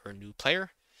if you're a new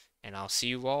player, and I'll see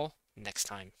you all next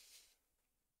time.